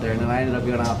go out there. And then I ended up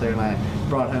going out there, and I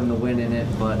brought home the win in it,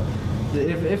 but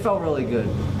it felt really good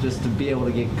just to be able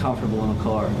to get comfortable in a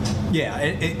car.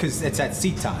 Yeah, because it's that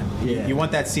seat time. Yeah. You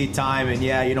want that seat time, and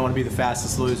yeah, you don't want to be the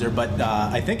fastest loser, but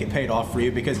I think it paid off for you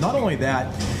because not only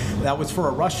that was for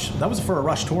a Rush. That was for a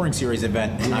Rush Touring Series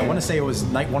event, and I want to say it was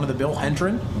night one of the Bill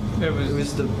Hendren. It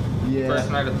was the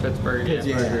first night of Pittsburgh.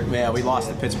 Yeah, we lost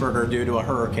to Pittsburgher due to a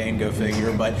hurricane. Go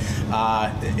figure. But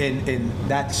in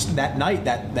that night,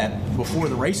 that before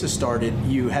the races started,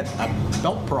 you had a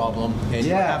belt problem, and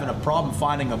you were having a problem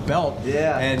finding a belt.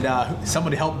 Yeah. And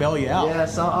somebody helped bail you out. Yeah.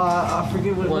 So I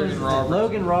forget what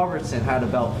Logan Robertson had a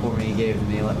belt for me. He gave it to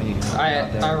me. Let me.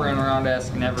 I ran around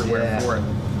asking everywhere for it.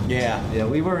 Yeah.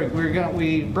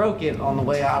 We broke it on the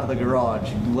way out of the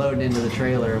garage, loading into the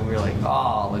trailer, and we were like,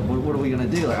 what are we gonna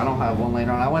do? Like, I don't have one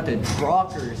later on. I went to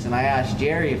Brockers and I asked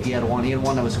Jerry if he had one. He had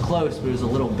one that was close, but it was a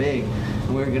little big,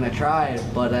 and we were gonna try it.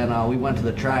 But then we went to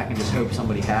the track and just hoped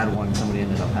somebody had one. Somebody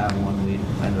ended up having one. We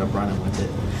ended up running with it.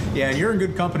 Yeah, and you're in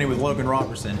good company with Logan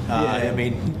Robertson. I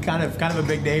mean, kind of a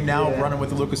big name now, running with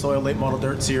the Lucas Oil Late Model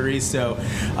Dirt Series. So,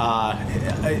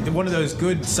 one of those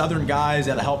good Southern guys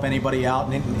that'll help anybody out,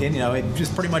 and you know, it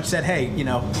just pretty much said, hey, you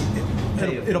know,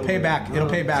 it'll pay back. It'll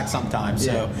pay back sometime.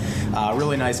 So,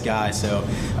 really nice guy. So,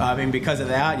 I mean, because of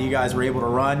that, you guys were able to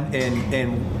run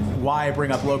and. Why I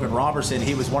bring up Logan Robertson,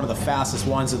 he was one of the fastest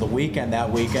ones of the weekend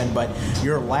that weekend, but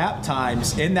your lap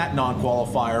times in that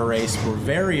non-qualifier race were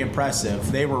very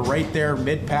impressive. They were right there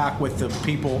mid-pack with the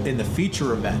people in the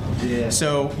feature event. Yeah.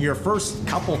 So your first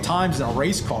couple times in a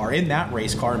race car, in that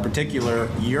race car in particular,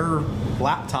 your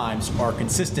lap times are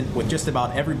consistent with just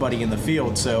about everybody in the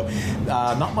field. So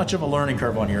not much of a learning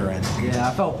curve on your end. Yeah,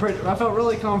 I felt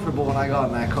really comfortable when I got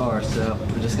in that car. So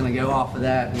we're just gonna go off of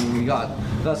that, and we got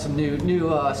some new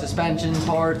suspension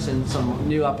parts and some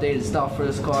new updated stuff for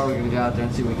this car. We're gonna go out there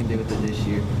and see what we can do with it this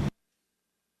year.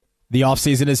 The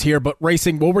offseason is here, but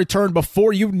racing will return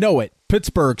before you know it.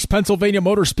 Pittsburgh's Pennsylvania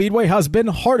Motor Speedway has been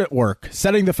hard at work,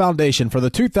 setting the foundation for the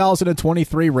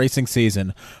 2023 racing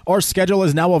season. Our schedule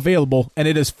is now available, and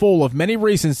it is full of many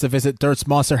reasons to visit Dirt's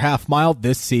Monster Half Mile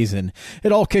this season.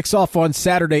 It all kicks off on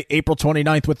Saturday, April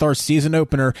 29th with our season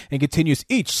opener and continues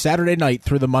each Saturday night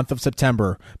through the month of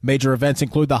September. Major events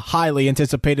include the highly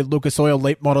anticipated Lucas Oil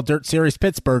Late Model Dirt Series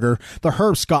Pittsburgher, the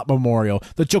Herb Scott Memorial,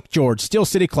 the Jook George Steel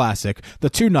City Classic, the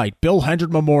two-night Bill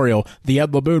Hendren Memorial, the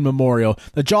Ed LeBoon Memorial,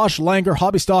 the Josh Langer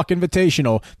Hobby Stock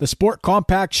Invitational, the Sport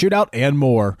Compact Shootout, and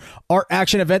more. Our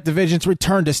action event divisions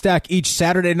return to stack each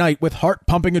Saturday night with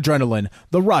heart-pumping adrenaline,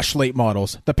 the Rush Late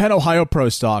Models, the Penn Ohio Pro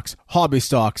Stocks, Hobby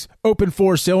Stocks, Open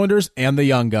 4 Cylinders, and the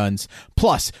Young Guns.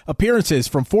 Plus, appearances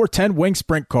from 410 Wing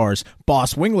Sprint Cars,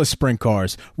 Boss Wingless Sprint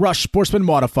Cars, Rush Sportsman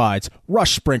Modifieds,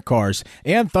 Rush Sprint Cars,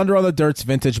 and Thunder on the Dirt's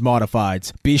Vintage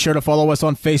Modifieds. Be sure to follow us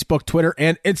on Facebook, Twitter,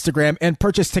 and Instagram, and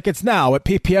purchase tickets now at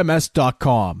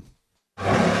ppms.com.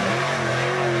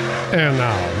 And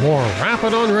now, more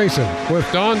Rappin on Racing with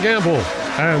Don Gamble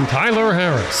and Tyler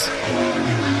Harris.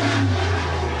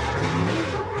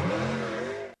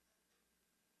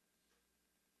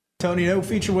 Tony, no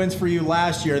feature wins for you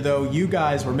last year, though you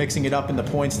guys were mixing it up in the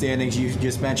point standings. You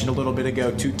just mentioned a little bit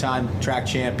ago, two-time track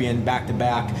champion,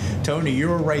 back-to-back. Tony, you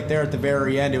were right there at the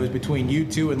very end. It was between you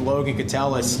two and Logan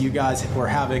Catellis. You guys were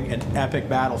having an epic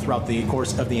battle throughout the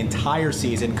course of the entire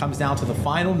season. It comes down to the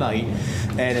final night,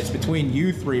 and it's between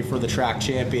you three for the track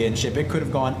championship. It could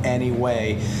have gone any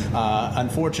way.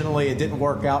 Unfortunately, it didn't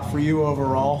work out for you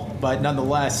overall, but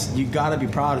nonetheless, you got to be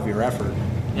proud of your effort.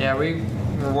 Yeah, we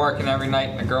were working every night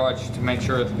in the garage to make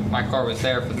sure that my car was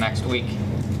there for the next week.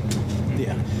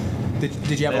 Yeah.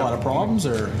 Did you have a lot of problems,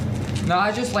 or? No,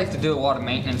 I just like to do a lot of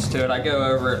maintenance to it. I go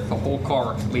over it, the whole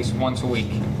car at least once a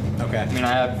week. Okay. I mean,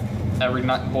 I have every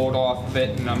nut and bolt off of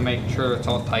it, and I make sure it's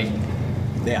all tight.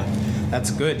 Yeah,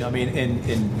 that's good. I mean,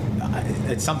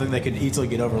 it's something that could easily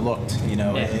get overlooked, you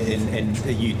know. Yeah. And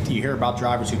you hear about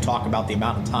drivers who talk about the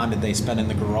amount of time that they spend in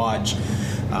the garage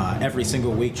every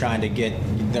single week trying to get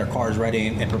their cars ready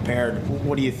and prepared.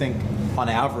 What do you think, on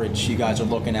average, you guys are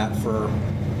looking at for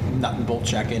nut and bolt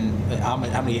checking? How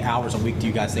many hours a week do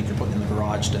you guys think you're putting in the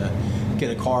garage to get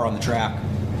a car on the track?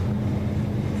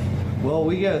 Well,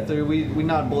 we go through. We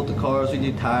not bolt the cars. We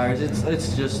do tires.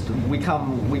 It's just we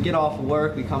get off of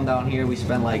work. We come down here. We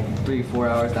spend like 3-4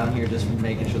 hours down here just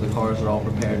making sure the cars are all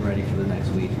prepared and ready for the next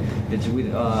week. It's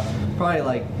probably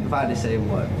like, if I had to say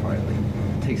probably like,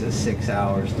 it takes us 6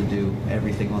 hours to do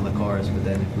everything on the cars. But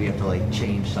then if we have to like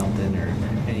change something or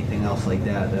anything else like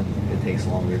that, then it takes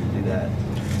longer to do that.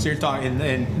 So you're talking,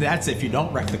 and that's if you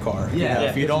don't wreck the car. Yeah.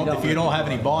 If you don't have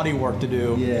any body work to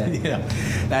do. Yeah.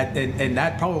 That and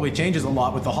that probably changes a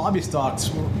lot with the hobby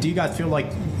stocks. Do you guys feel like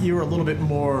you were a little bit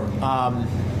more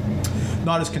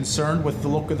not as concerned with the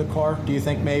look of the car? Do you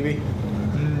think maybe?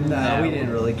 No, we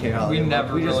didn't really care how we they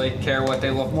never looked. really care what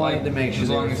they look like, to make sure as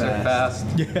long as they're fast.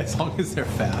 Yeah, as long as they're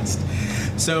fast.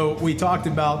 So we talked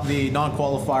about the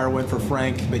non-qualifier win for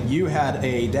Frank, but you had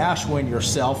a dash win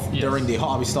yourself during the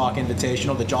Hobby Stock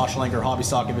Invitational, the Josh Langer Hobby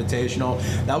Stock Invitational.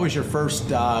 That was your first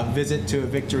visit to a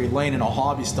victory lane in a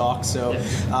hobby stock. So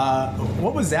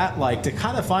what was that like to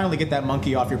kind of finally get that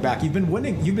monkey off your back? You've been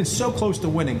winning. You've been so close to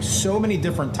winning so many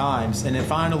different times, and then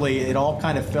finally it all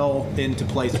kind of fell into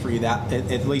place for you, that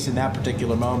at least in that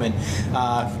particular moment.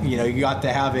 You got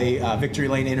to have a victory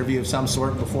lane interview of some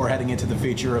sort before heading into the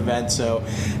feature event. So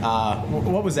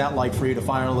what was that like for you to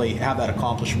finally have that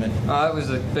accomplishment? It was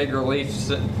a big relief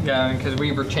going, because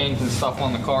we were changing stuff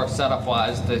on the car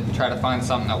setup-wise to try to find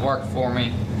something that worked for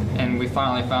me, and we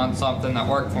finally found something that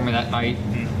worked for me that night.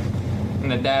 And in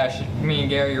the dash, me and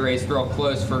Gary raced real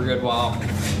close for a good while,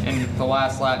 and the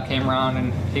last lap came around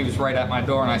and he was right at my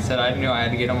door, and I said I knew I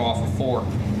had to get him off of 4.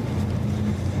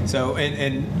 So,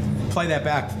 and play that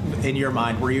back in your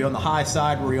mind. Were you on the high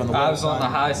side? Were you on the low side? I was on the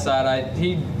high side.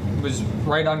 He was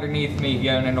right underneath me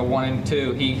going into 1 and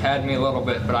 2. He had me a little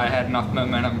bit, but I had enough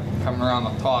momentum coming around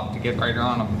the top to get right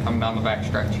around him, coming down the back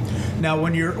stretch. Now,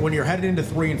 when you're headed into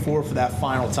 3 and 4 for that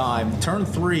final time, turn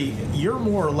 3, you're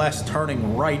more or less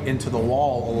turning right into the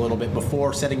wall a little bit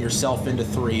before setting yourself into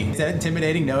 3. Is that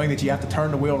intimidating, knowing that you have to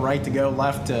turn the wheel right to go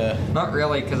left? Not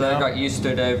really, because I got used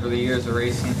to it over the years of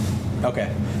racing.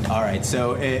 Okay. All right.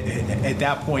 So at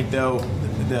that point, though,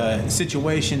 the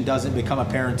situation doesn't become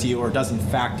apparent to you, or doesn't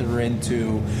factor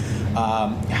into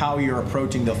how you're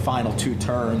approaching the final 2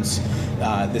 turns.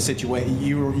 The situation,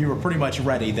 you were pretty much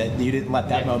ready, that you didn't let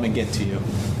that moment get to you.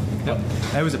 Yep.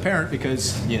 It was apparent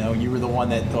because you were the one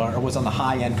that was on the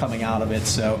high end coming out of it.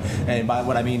 So, and by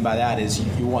what I mean by that is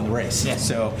you won the race. Yeah.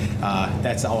 So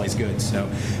that's always good. So,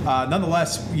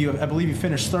 nonetheless, I believe you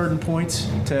finished 3rd in points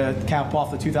to cap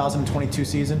off the 2022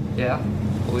 season. Yeah,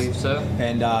 I believe so.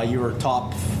 And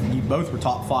you both were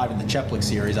top 5 in the Cheplik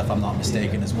series, if I'm not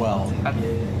mistaken, as well.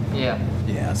 Yeah.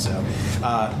 Yeah. So,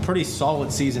 pretty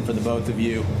solid season for the both of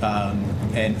you.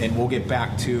 And we'll get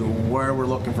back to where we're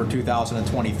looking for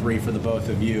 2023 for the both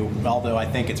of you, although I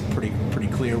think it's pretty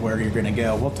clear where you're going to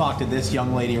go. We'll talk to this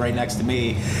young lady right next to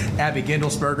me, Abby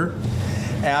Gindlesberger.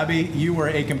 Abby, you were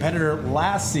a competitor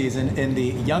last season in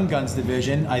the Young Guns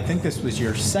division. I think this was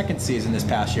your 2nd season this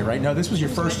past year, right? No, this was your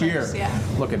first year. Yeah.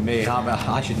 Look at me.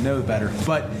 I should know better.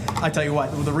 But I tell you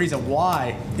what, the reason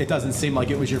why it doesn't seem like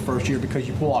it was your first year, because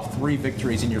you pull off 3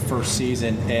 victories in your first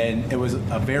season, and it was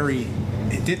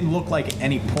it didn't look like at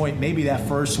any point, maybe that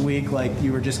first week, like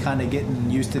you were just kind of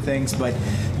getting used to things, but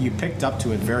you picked up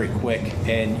to it very quick,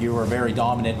 and you were very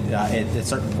dominant at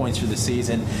certain points through the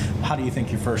season. How do you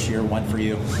think your first year went for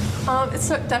you? It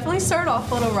definitely started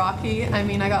off a little rocky. I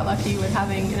mean, I got lucky with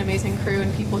having an amazing crew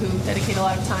and people who dedicate a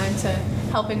lot of time to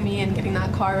helping me and getting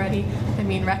that car ready. I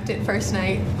mean, wrecked it first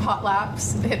night, hot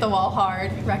laps, hit the wall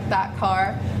hard, wrecked that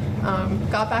car,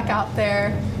 got back out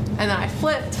there, and then I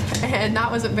flipped, and that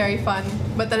wasn't very fun.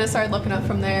 But then I started looking up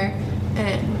from there,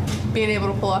 and being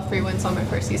able to pull off 3 wins on my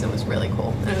first season was really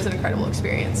cool, and it was an incredible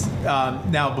experience.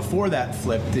 Now, before that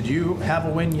flip, did you have a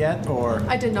win yet, or?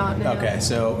 I did not. No. Okay,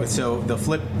 so the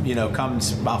flip,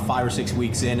 comes about 5 or 6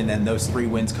 weeks in, and then those 3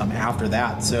 wins come after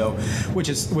that. So, which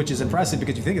is impressive,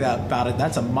 because you think about it,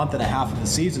 that's a month and a half of the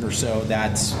season or so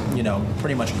that's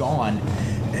pretty much gone.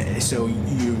 So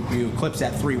you eclipse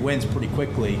that 3 wins pretty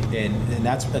quickly, and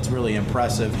that's really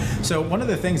impressive. So one of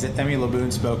the things that Emmy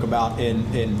Laboon spoke about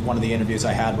in one of the interviews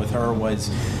I had with her was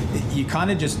you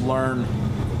kind of just learn.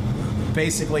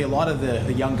 Basically, a lot of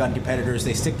the young gun competitors,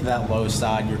 they stick to that low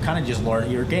side. You're kind of just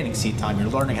learning. You're gaining seat time. You're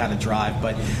learning how to drive,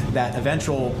 but that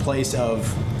eventual place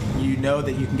of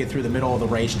that you can get through the middle of the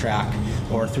racetrack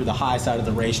or through the high side of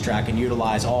the racetrack and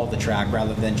utilize all of the track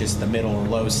rather than just the middle or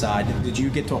low side. Did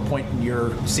you get to a point in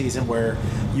your season where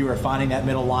you were finding that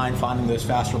middle line, finding those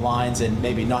faster lines, and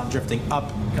maybe not drifting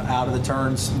up out of the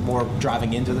turns, more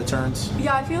driving into the turns?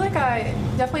 Yeah, I feel like I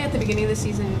definitely at the beginning of the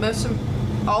season, most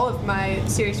of all of my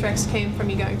serious wrecks came from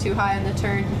me going too high in the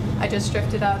turn. I just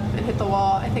drifted up and hit the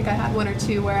wall. I think I had one or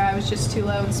two where I was just too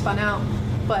low and spun out,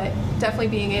 but definitely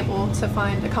being able to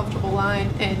find a comfortable line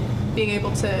and being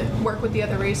able to work with the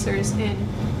other racers, and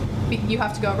you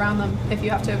have to go around them if you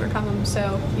have to overcome them,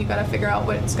 so you got to figure out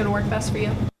what's going to work best for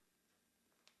you.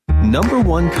 Number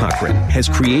One Cochrane has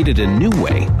created a new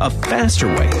way, a faster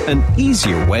way, an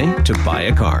easier way to buy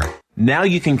a car. Now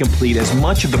you can complete as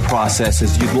much of the process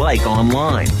as you'd like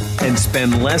online and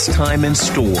spend less time in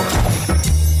store.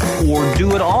 Or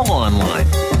do it all online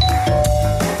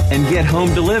and get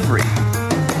home delivery.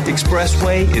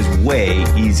 Expressway is way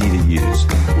easy to use.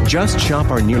 Just shop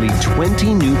our nearly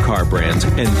 20 new car brands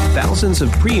and thousands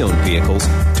of pre-owned vehicles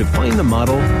to find the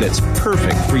model that's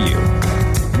perfect for you.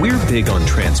 We're big on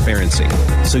transparency,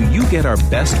 so you get our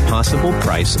best possible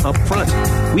price up front.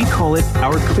 We call it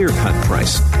our clear-cut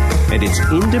price, and it's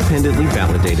independently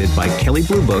validated by Kelley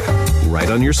Blue Book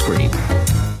right on your screen.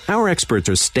 Our experts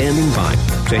are standing by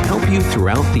to help you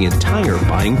throughout the entire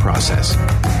buying process.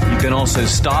 You can also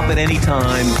stop at any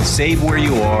time, save where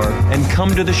you are, and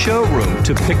come to the showroom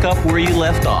to pick up where you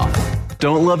left off.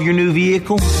 Don't love your new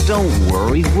vehicle? Don't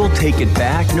worry, we'll take it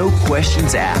back, no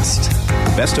questions asked.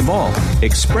 Best of all,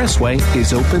 Expressway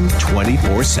is open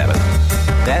 24/7.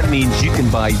 That means you can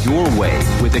buy your way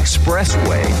with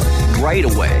Expressway right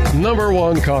away. Number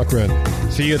One Cochrane.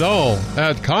 See it all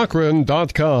at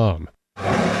Cochrane.com.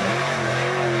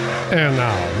 And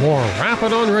now, more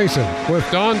Rappin on Racing with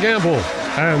Don Gamble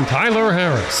and Tyler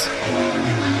Harris.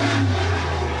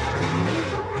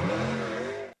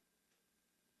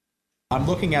 I'm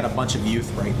looking at a bunch of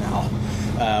youth right now,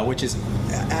 which is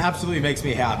absolutely makes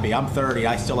me happy. I'm 30.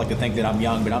 I still like to think that I'm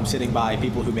young, but I'm sitting by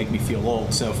people who make me feel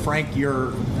old. So, Frank,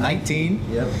 you're 19.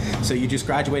 Yep. So you just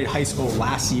graduated high school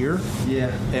last year.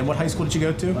 Yeah. And what high school did you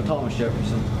go to? Thomas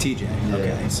Jefferson. TJ. Yeah.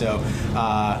 Okay. So,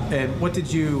 and what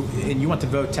did you? And you went to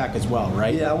Votech as well,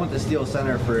 right? Yeah, I went to Steel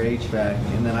Center for HVAC,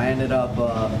 and then I ended up.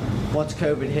 Once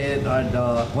COVID hit, I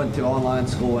went to online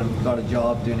school and got a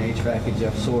job doing HVAC at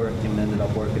Jeff Sorek, and ended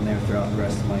up working there throughout the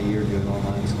rest of my year doing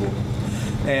online school.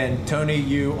 And Tony,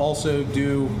 you also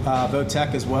do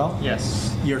Votech as well?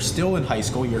 Yes. You're still in high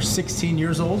school. You're 16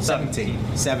 years old? 17.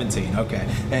 17, okay.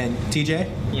 And TJ?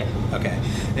 Yeah. Okay.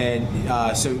 And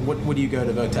so what do you go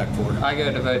to Votech for? I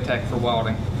go to Votech for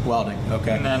welding. Welding,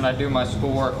 okay. And then I do my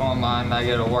schoolwork online. I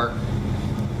go to work,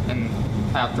 and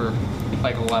after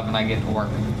like 11, I get to work.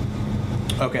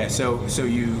 Okay, so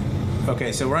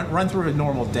run through a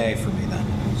normal day for me then.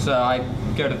 So I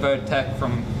go to Votech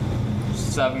from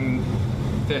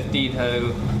 7:50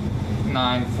 to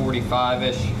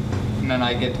 9:45ish, and then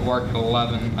I get to work at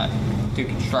 11. I do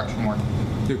construction work.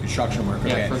 Do construction work, okay.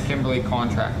 Yeah, for Kimberly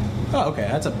Contract. Oh, okay,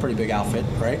 that's a pretty big outfit,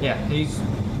 right? Yeah, he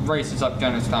races up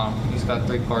Jonestown. He's got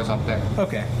 3 cars up there.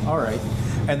 Okay, all right.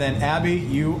 And then Abby,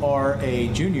 you are a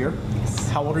junior. Yes.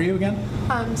 How old are you again?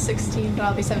 I'm 16, but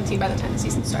I'll be 17 by the time the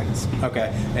season starts.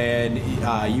 Okay, and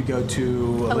you go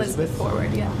to Elizabeth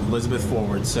Forward, yeah. Elizabeth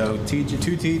Forward. So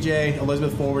TJ,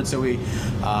 Elizabeth Forward. So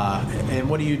and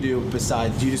what do you do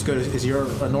besides? Do you just go to? Is your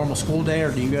a normal school day,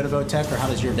 or do you go to Votech, or how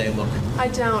does your day look? I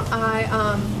don't.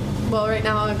 Well, right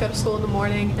now I go to school in the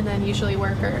morning, and then usually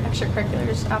work or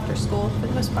extracurriculars after school for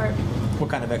the most part. What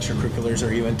kind of extracurriculars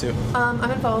are you into? I'm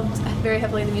involved very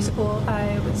heavily in the musical.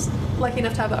 I was lucky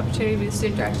enough to have the opportunity to be the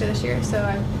student director this year, so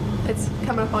it's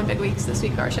coming up on big weeks this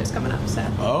week. Our show's coming up, so.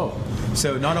 Oh,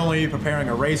 so not only are you preparing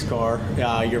a race car,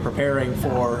 you're preparing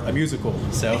for a musical.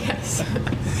 So yes.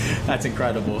 That's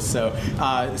incredible. So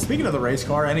speaking of the race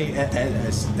car, any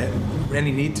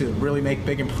need to really make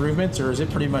big improvements, or is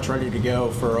it pretty much ready to go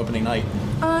for opening night?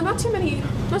 Not too many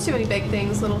big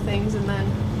things, little things, and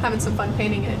then having some fun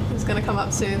painting it is going to come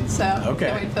up soon, so okay.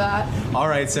 Can't wait for that. All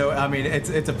right, so I mean,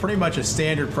 it's a pretty much a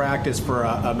standard practice for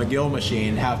a Magill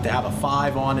machine have to have a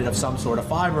 5 on it of some sort, a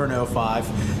 5 or an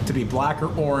 05, to be black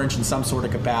or orange in some sort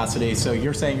of capacity. So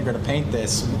you're saying you're going to paint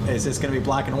this. Is this going to be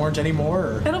black and orange anymore?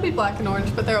 Or? It'll be black and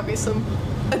orange, but there will be some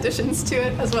additions to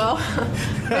it as well.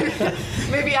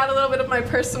 maybe add a little bit of my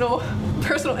personal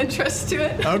interest to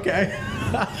it. Okay.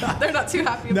 They're not too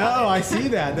happy about it. No, I see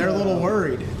that. They're a little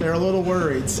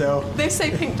worried. So they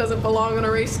say pink doesn't belong on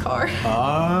a race car.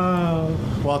 Oh.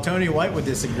 Well, Tony White would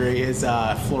disagree. His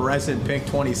fluorescent pink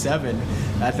 27,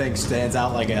 that thing stands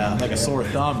out like a sore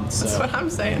thumb. So. That's what I'm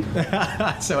saying.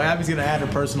 So Abby's going to add her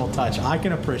personal touch. I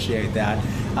can appreciate that.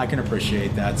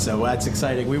 So that's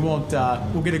exciting. We won't.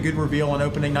 We'll get a good reveal on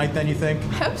opening night then, you think?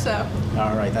 I hope so.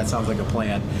 All right. That sounds like a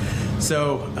plan.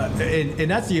 So, and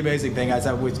that's the amazing thing, as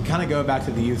I would kind of go back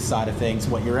to the youth side of things,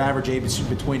 what your average age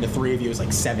between the three of you is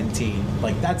like 17.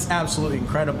 Like, that's absolutely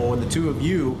incredible. And the two of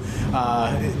you,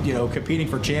 competing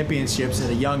for championships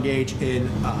at a young age in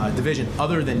a division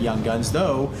other than Young Guns,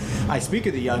 though I speak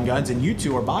of the Young Guns, and you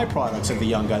two are byproducts of the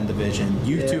Young Gun division.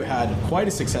 You two had quite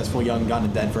a successful Young Gun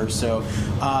in Denver. So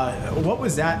what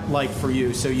was that like for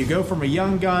you? So you go from a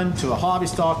Young Gun to a hobby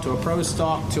stock to a pro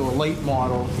stock to a late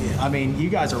model. I mean, you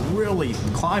guys are really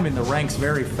climbing the ranks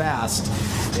very fast.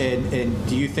 And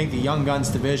do you think the Young Guns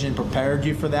division prepared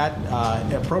you for that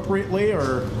appropriately,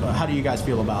 or how do you guys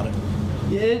feel about it?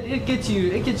 Yeah, it gets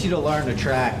you to learn the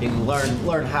track and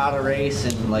learn how to race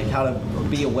and like how to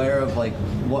be aware of like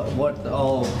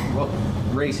what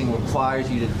racing requires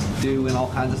you to do and all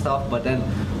kinds of stuff. But then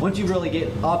once you really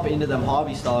get up into them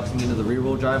hobby stocks and into the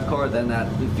rear-wheel drive car, then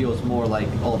it feels more like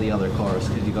all the other cars,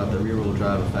 because you got the rear-wheel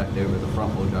drive effect over the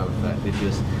front-wheel drive effect. It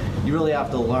just, you really have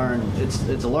to learn. It's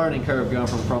a learning curve going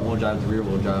from front-wheel drive to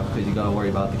rear-wheel drive, because you got to worry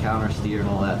about the counter steer and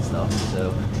all that stuff.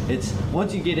 So it's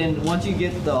once you get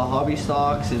the hobby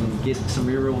stocks and get some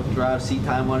rear-wheel drive seat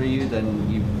time under you,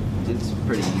 then it's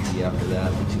pretty easy after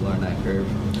that once you learn that curve.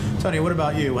 Tony, what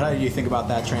about you? How do you think about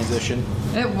that transition?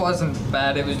 It wasn't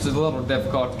bad. It was just a little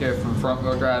difficult to go from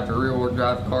front-wheel drive to rear-wheel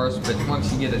drive cars, but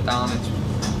once you get it down, it's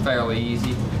fairly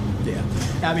easy. Yeah.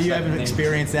 Abby, you haven't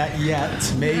experienced that yet.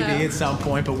 Maybe at some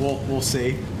point, but we'll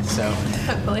see. So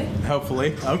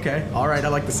Hopefully. Okay. All right. I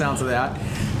like the sounds of that.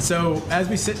 So as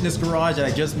we sit in this garage that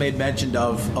I just made mention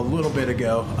of a little bit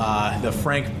ago, the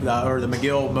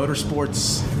Magill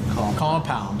Motorsports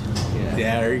compound.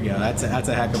 Yeah, there you go. That's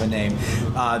a heck of a name.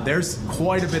 There's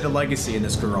quite a bit of legacy in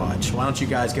this garage. Why don't you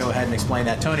guys go ahead and explain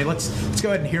that? Tony, let's go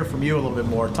ahead and hear from you a little bit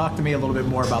more. Talk to me a little bit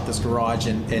more about this garage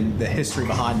and the history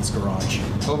behind this garage.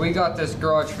 Well, we got this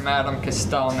garage from Adam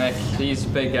Kostelnik. He's a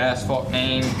big asphalt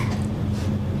name.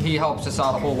 He helps us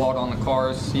out a whole lot on the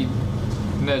cars. He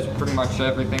knows pretty much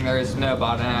everything there is to know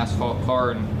about an asphalt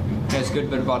car, and knows a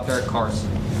good bit about dirt cars.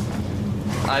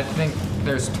 I think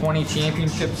there's 20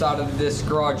 championships out of this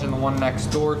garage and the one next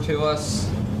door to us,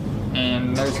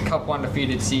 and there's a couple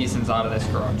undefeated seasons out of this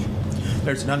garage.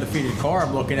 There's an undefeated car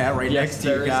I'm looking at right next to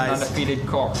you guys. Yes, there is an undefeated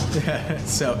car.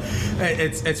 So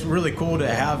it's really cool to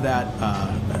have that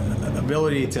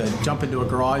ability to jump into a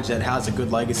garage that has a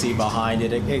good legacy behind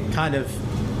it. It kind of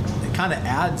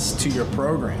adds to your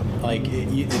program. Like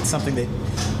it's something that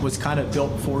was kind of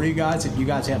built for you guys that you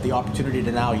guys have the opportunity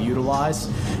to now utilize.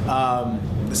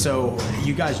 So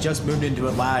you guys just moved into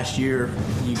it last year.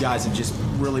 You guys have just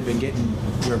really been getting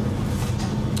your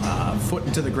foot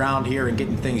into the ground here and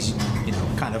getting things,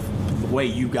 kind of the way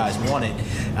you guys want it.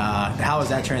 How has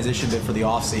that transition been for the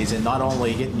off season? Not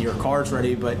only getting your cars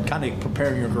ready, but kind of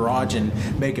preparing your garage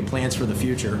and making plans for the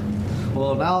future.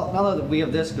 Well, now that we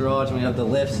have this garage and we have the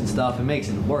lifts and stuff, it makes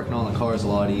working on the cars a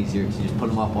lot easier, because you just put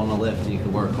them up on the lift and you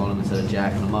can work on them instead of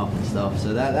jacking them up and stuff.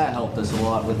 So that helped us a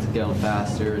lot with going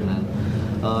faster, and then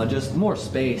just more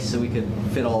space so we could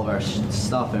fit all of our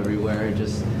stuff everywhere. It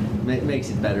just makes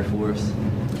it better for us.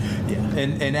 Yeah,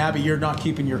 and Abby, you're not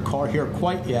keeping your car here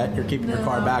quite yet. You're keeping your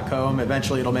car back home.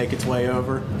 Eventually, it'll make its way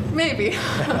over. Maybe.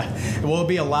 Will it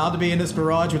be allowed to be in this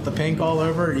garage with the pink all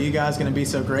over? Are you guys going to be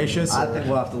so gracious? I think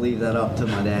we'll have to leave that up to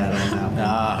my dad on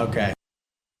that. Okay.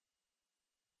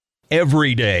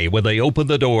 Every day when they open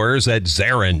the doors at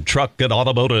Racin Truck and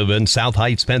Automotive in South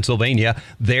Heights, Pennsylvania,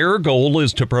 their goal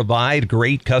is to provide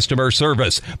great customer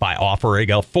service by offering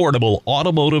affordable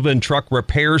automotive and truck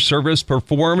repair service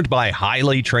performed by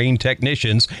highly trained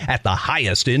technicians at the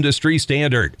highest industry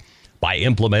standard. By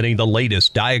implementing the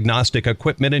latest diagnostic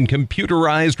equipment and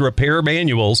computerized repair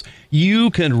manuals, you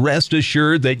can rest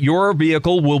assured that your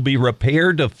vehicle will be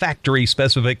repaired to factory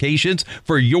specifications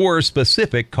for your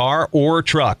specific car or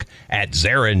truck. At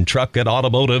Racin Truck and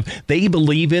Automotive, they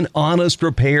believe in honest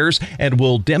repairs and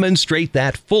will demonstrate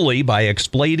that fully by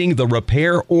explaining the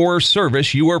repair or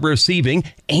service you are receiving,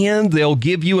 and they'll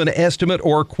give you an estimate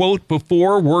or quote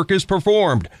before work is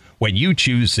performed. When you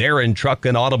choose Racin Truck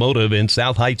and Automotive in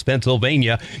South Heights,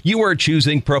 Pennsylvania, you are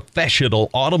choosing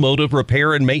professional automotive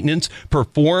repair and maintenance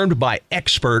performed by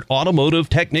expert automotive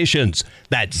technicians.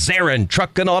 That's Racin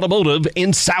Truck and Automotive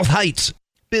in South Heights.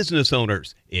 Business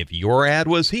owners, if your ad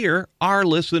was here, our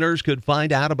listeners could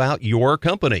find out about your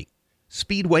company.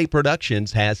 Speedway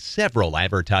Productions has several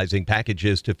advertising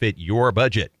packages to fit your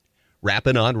budget.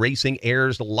 Rappin' on Racing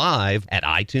airs live at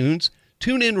iTunes,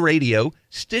 TuneIn Radio,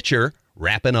 Stitcher,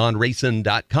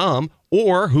 rappinonracing.com,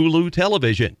 or Hulu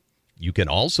Television. You can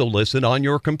also listen on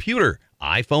your computer,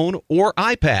 iPhone, or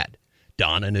iPad.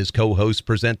 Don and his co-hosts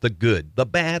present the good, the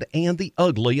bad, and the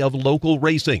ugly of local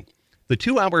racing. The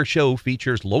 2-hour show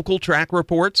features local track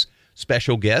reports,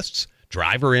 special guests,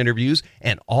 driver interviews,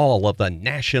 and all of the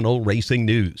national racing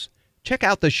news. Check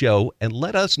out the show and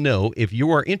let us know if you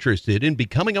are interested in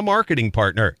becoming a marketing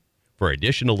partner. For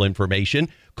additional information,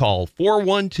 call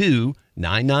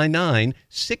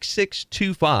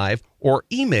 412-999-6625 or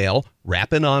email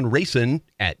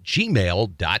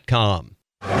rappinonracin@gmail.com.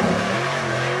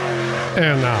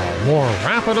 And now, more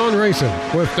Rappin' on Racing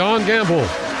with Don Gamble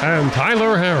and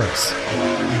Tyler Harris.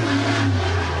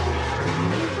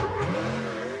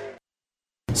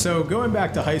 So going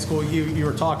back to high school, you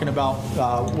were talking about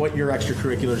what your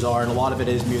extracurriculars are, and a lot of it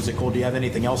is musical. Do you have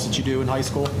anything else that you do in high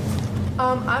school?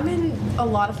 I'm in a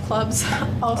lot of clubs,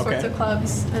 all sorts of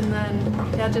clubs, and then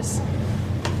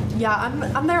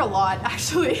I'm there a lot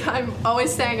actually. I'm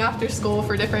always staying after school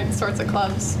for different sorts of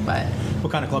clubs. But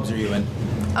what kind of clubs are you in?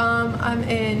 I'm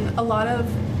in a lot of,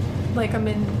 I'm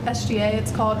in SGA.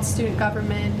 It's called student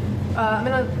government. I'm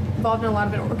involved in a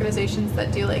lot of organizations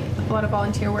that do a lot of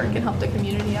volunteer work and help the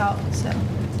community out. So.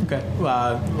 Okay,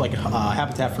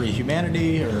 Habitat for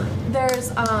Humanity, or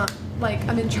there's I'm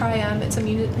in Tri-M. It's a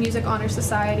music honor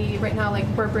society. Right now,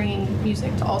 we're bringing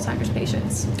music to Alzheimer's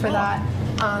patients for that.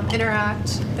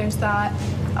 Interact, there's that.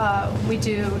 We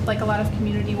do a lot of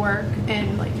community work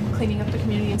and cleaning up the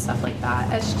community and stuff like that.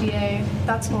 SGA,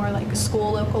 that's more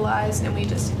school localized, and we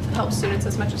just help students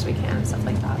as much as we can and stuff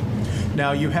like that.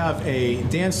 Now you have a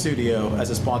dance studio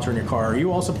as a sponsor in your car. Are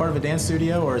you also part of a dance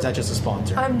studio, or is that just a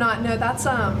sponsor? I'm not. No, that's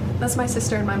my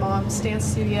sister and my mom's dance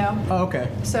studio. Oh, okay.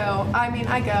 So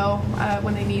I go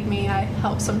when they need me. I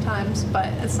help sometimes, but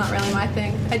it's not really my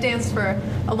thing. I danced for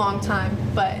a long time,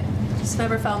 but just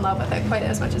never fell in love with it quite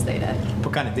as much as they did.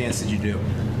 What kind of dance did you do?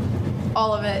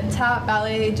 All of it: tap,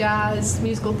 ballet, jazz,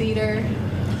 musical theater.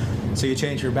 So you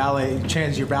changed your ballet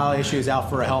shoes out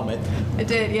for a helmet. I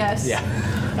did, yes. Yeah.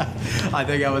 I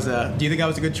think do you think that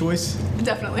was a good choice?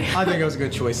 Definitely. I think it was a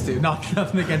good choice too.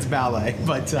 Nothing against ballet,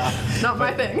 but not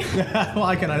my thing. Well,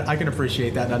 I can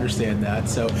appreciate that and understand that.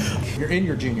 So you're in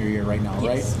your junior year right now,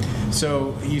 yes. Right?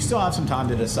 So you still have some time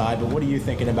to decide, but what are you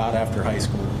thinking about after high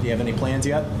school? Do you have any plans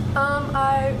yet?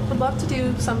 I would love to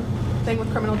do something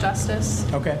with criminal justice.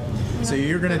 Okay. So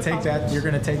you're going to take that. You're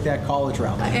going to take that college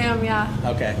route. I am, yeah.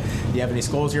 Okay. Do you have any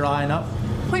schools you're eyeing up?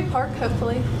 Point Park,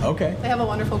 hopefully. Okay. They have a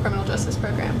wonderful criminal justice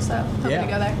program, so hoping to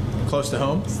go there. Close to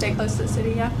home? Stay close to the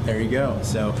city, yeah. There you go.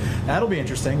 So that'll be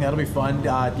interesting. That'll be fun. Do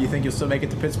you think you'll still make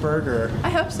it to Pittsburgh, or? I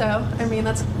hope so. I mean,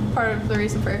 that's part of the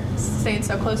reason for staying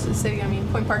so close to the city. I mean,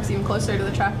 Point Park's even closer to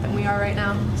the track than we are right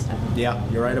now. So. Yeah,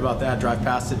 you're right about that. Drive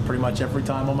past it pretty much every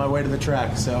time on my way to the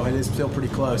track, so it is still pretty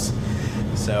close.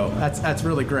 So that's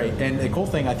really great. And the cool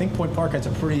thing, I think Point Park has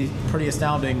a pretty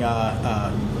astounding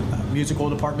musical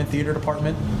department, theater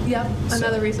department. Yep,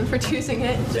 another reason for choosing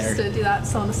it, just to do that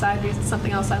still on the side, because it's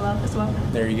something else I love as well.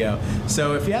 There you go.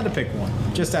 So if you had to pick one,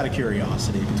 just out of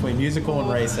curiosity, between musical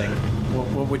and racing,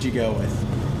 what would you go with?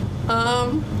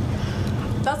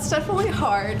 That's definitely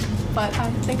hard, but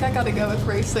I think I got to go with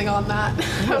racing on that.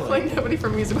 Really? Hopefully nobody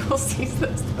from musical sees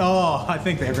this. Oh, I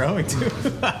think they're going to.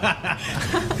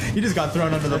 You just got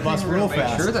thrown under the bus real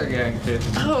fast. Make sure they're going to.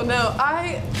 Oh, no.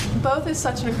 Both is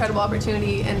such an incredible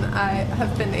opportunity, and I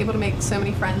have been able to make so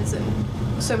many friends and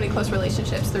so many close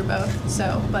relationships through both.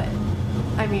 So, but,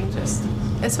 I mean, just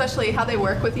especially how they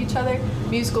work with each other.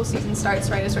 Musical season starts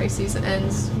right as race season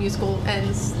ends. Musical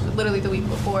ends literally the week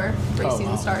before race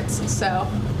season starts. So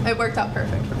it worked out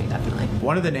perfect for me, definitely.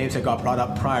 One of the names that got brought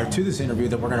up prior to this interview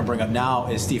that we're going to bring up now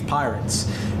is Steve Pirates,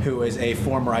 who is a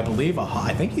former, I believe,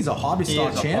 I think he's a hobby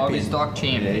stock champion. Hobby stock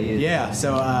champion. Yeah,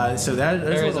 so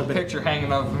there's a picture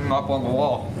hanging of him up on the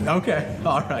wall. Okay,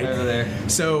 all right. Over there.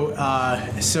 So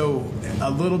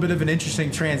a little bit of an interesting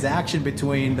transaction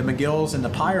between the McGills and the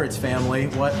Pirates family.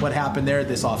 What happened there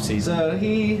this offseason? So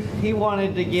he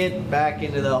wanted to get back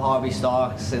into the hobby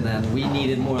stocks, and then we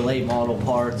needed more late model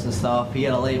parts and stuff. He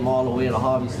had a late model, we had a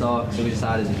hobby stock, so we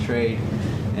decided to trade.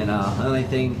 And the only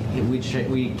thing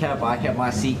I kept my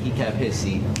seat, he kept his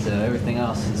seat. So everything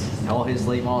else, all his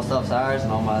late model stuff's ours,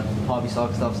 and all my hobby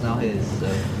stock stuff's now his.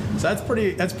 So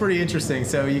that's pretty interesting.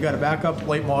 So you got a backup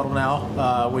late model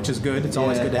now, which is good. It's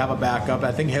always good to have a backup.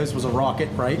 I think his was a Rocket,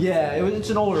 right? Yeah,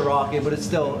 it's an older Rocket, but it's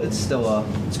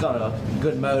got a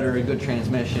good motor, a good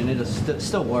transmission. It'll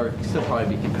still work. Still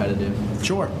probably be competitive.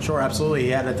 Sure, absolutely. He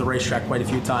had it at the racetrack quite a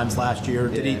few times last year.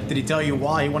 Did he tell you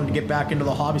why he wanted to get back into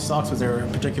the hobby stocks? Was there a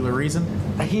particular reason?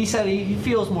 He said he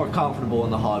feels more comfortable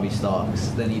in the hobby stocks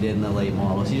than he did in the late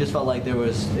models. He just felt like there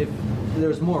was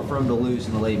there's more for him to lose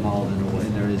in the late model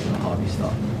than there is in the hobby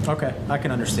stock. Okay, I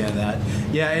can understand that.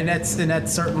 Yeah, and that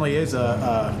certainly is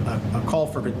a call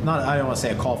for, not, I don't want to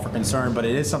say a call for concern, but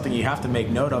it is something you have to make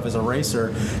note of as a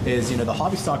racer. Is the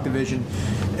hobby stock division,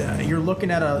 you're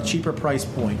looking at a cheaper price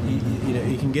point.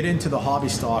 You can get into the hobby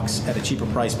stocks at a cheaper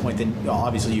price point than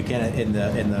obviously you can in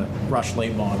the Rush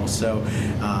late model. So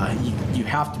you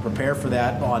have to prepare for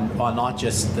that on not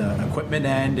just the equipment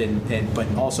end but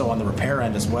also on the repair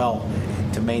end as well.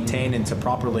 To maintain and to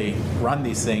properly run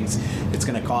these things, it's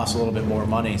going to cost a little bit more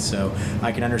money. So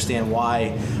I can understand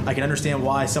why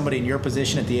somebody in your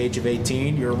position at the age of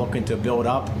 18, you're looking to build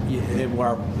up.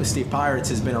 Where Steve Pirates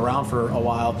has been around for a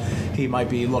while, he might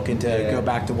be looking to go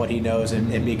back to what he knows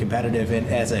and be competitive. And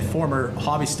as a former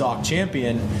hobby stock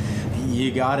champion,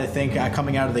 you got to think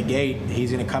coming out of the gate,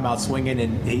 he's going to come out swinging,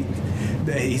 and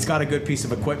he's got a good piece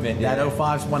of equipment. That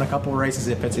 05's won a couple of races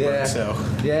at Pittsburgh.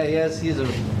 He's a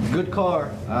good car.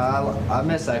 I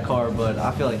miss that car, but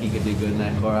I feel like he could do good in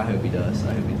that car. I hope he does.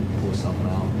 I hope he pulls something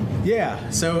out. Yeah.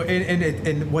 So,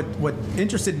 and what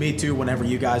interested me too, whenever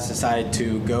you guys decided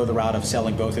to go the route of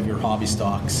selling both of your hobby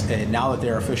stocks, and now that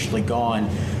they're officially gone,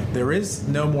 there is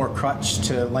no more crutch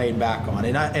to lay back on.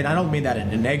 And I don't mean that in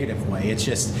a negative way. It's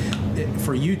just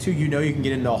for you two, you can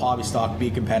get into a hobby stock, be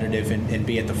competitive, and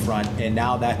be at the front. And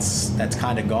now that's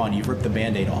kind of gone. You've ripped the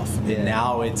Band-Aid off. Yeah. And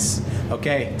now it's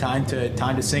okay, time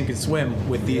to sink and swim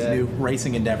with these new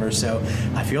racing endeavors. So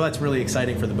I feel that's really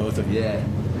exciting for the both of you. Yeah,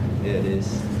 it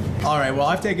is. All right, well,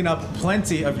 I've taken up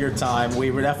plenty of your time.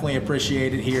 We would definitely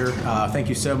appreciate it here. Thank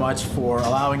you so much for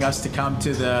allowing us to come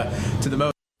to the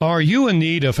most. Are you in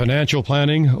need of financial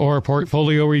planning or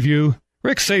portfolio review?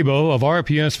 Rick Sabo of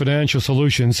RPS Financial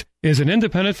Solutions is an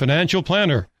independent financial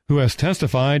planner who has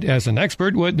testified as an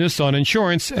expert witness on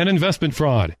insurance and investment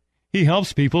fraud. He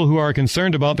helps people who are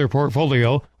concerned about their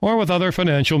portfolio or with other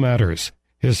financial matters.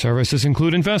 His services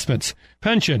include investments,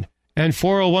 pension, and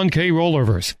 401k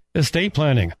rollovers, estate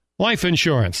planning, life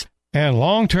insurance, and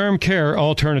long-term care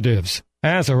alternatives.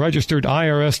 As a registered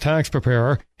IRS tax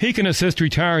preparer, he can assist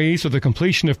retirees with the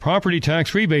completion of property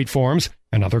tax rebate forms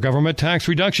and other government tax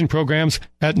reduction programs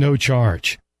at no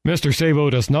charge. Mr. Sabo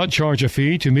does not charge a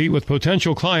fee to meet with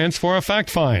potential clients for a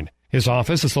fact find. His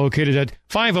office is located at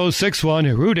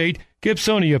 5061 Route 8,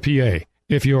 Gibsonia, PA.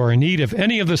 If you are in need of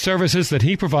any of the services that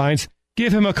he provides,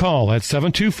 give him a call at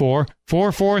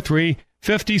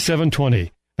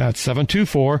 724-443-5720. That's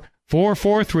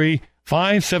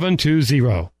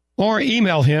 724-443-5720. Or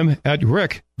email him at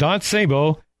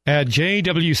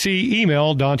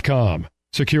rick.sabo@jwcemail.com.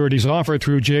 Securities offered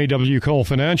through J.W. Cole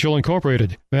Financial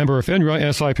Incorporated, member of FINRA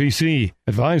SIPC.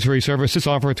 Advisory services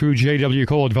offered through J.W.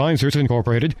 Cole Advisors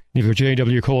Incorporated. Neither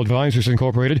J.W. Cole Advisors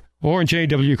Incorporated or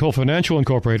J.W. Cole Financial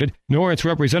Incorporated, nor its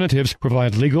representatives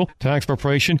provide legal, tax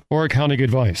preparation, or accounting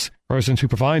advice. Persons who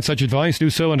provide such advice do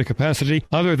so in a capacity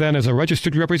other than as a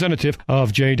registered representative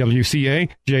of JWCA,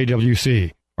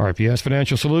 JWC. RPS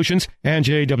Financial Solutions and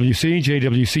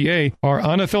JWC/JWCA are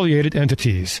unaffiliated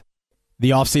entities.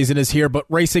 The offseason is here, but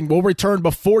racing will return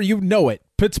before you know it.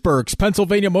 Pittsburgh's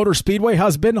Pennsylvania Motor Speedway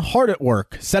has been hard at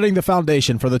work, setting the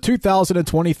foundation for the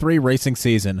 2023 racing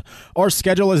season. Our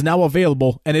schedule is now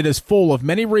available, and it is full of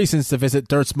many reasons to visit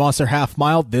Dirt's Monster Half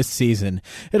Mile this season.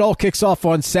 It all kicks off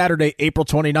on Saturday, April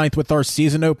 29th with our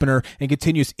season opener and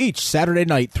continues each Saturday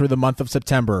night through the month of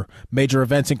September. Major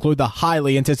events include the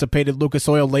highly anticipated Lucas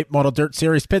Oil Late Model Dirt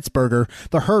Series Pittsburgher,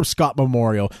 the Herb Scott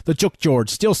Memorial, the Jook George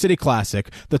Steel City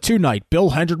Classic, the two-night Bill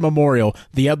Hendrick Memorial,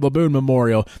 the Ed LeBoon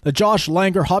Memorial, the Josh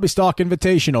Langer Hobby Stock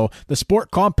Invitational, the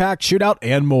Sport Compact Shootout,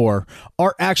 and more.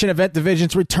 Our action event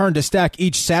divisions return to stack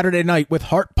each Saturday night with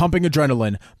heart-pumping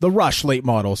adrenaline, the Rush Late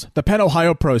Models, the Penn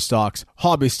Ohio Pro Stocks,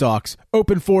 Hobby Stocks,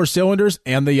 Open 4 Cylinders,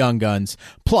 and the Young Guns.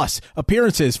 Plus,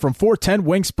 appearances from 410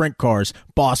 Wing Sprint Cars,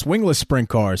 Boss Wingless Sprint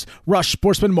Cars, Rush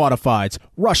Sportsman Modifieds,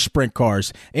 Rush Sprint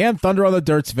Cars, and Thunder on the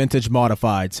Dirt's Vintage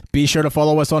Modifieds. Be sure to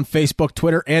follow us on Facebook,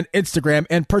 Twitter, and Instagram,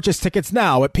 and purchase tickets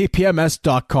now at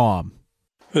ppms.com.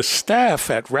 The staff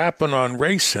at Rappin on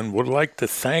Racin would like to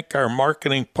thank our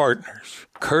marketing partners,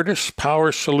 Curtis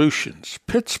Power Solutions,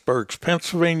 Pittsburgh's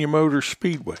Pennsylvania Motor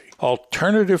Speedway,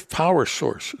 Alternative Power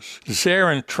Sources,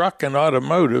 Zarin Truck and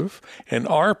Automotive, and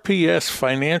RPS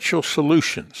Financial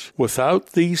Solutions.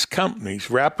 Without these companies,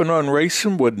 Rappin on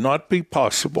Racin would not be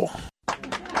possible.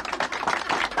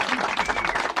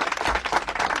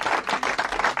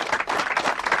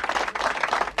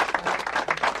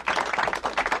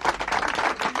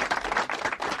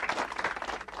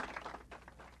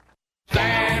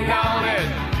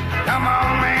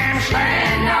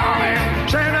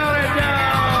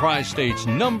 Tri-State's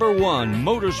 #1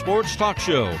 motorsports talk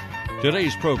show.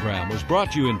 Today's program was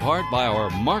brought to you in part by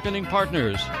our marketing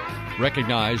partners,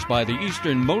 recognized by the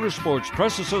Eastern Motorsports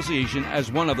Press Association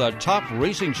as one of the top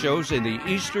racing shows in the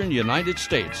eastern United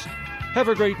States. Have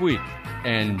a great week,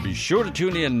 and be sure to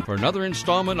tune in for another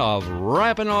installment of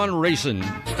Rappin' on Racin'.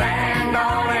 Stand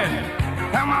all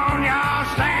in. Come on,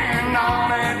 y'all, stand.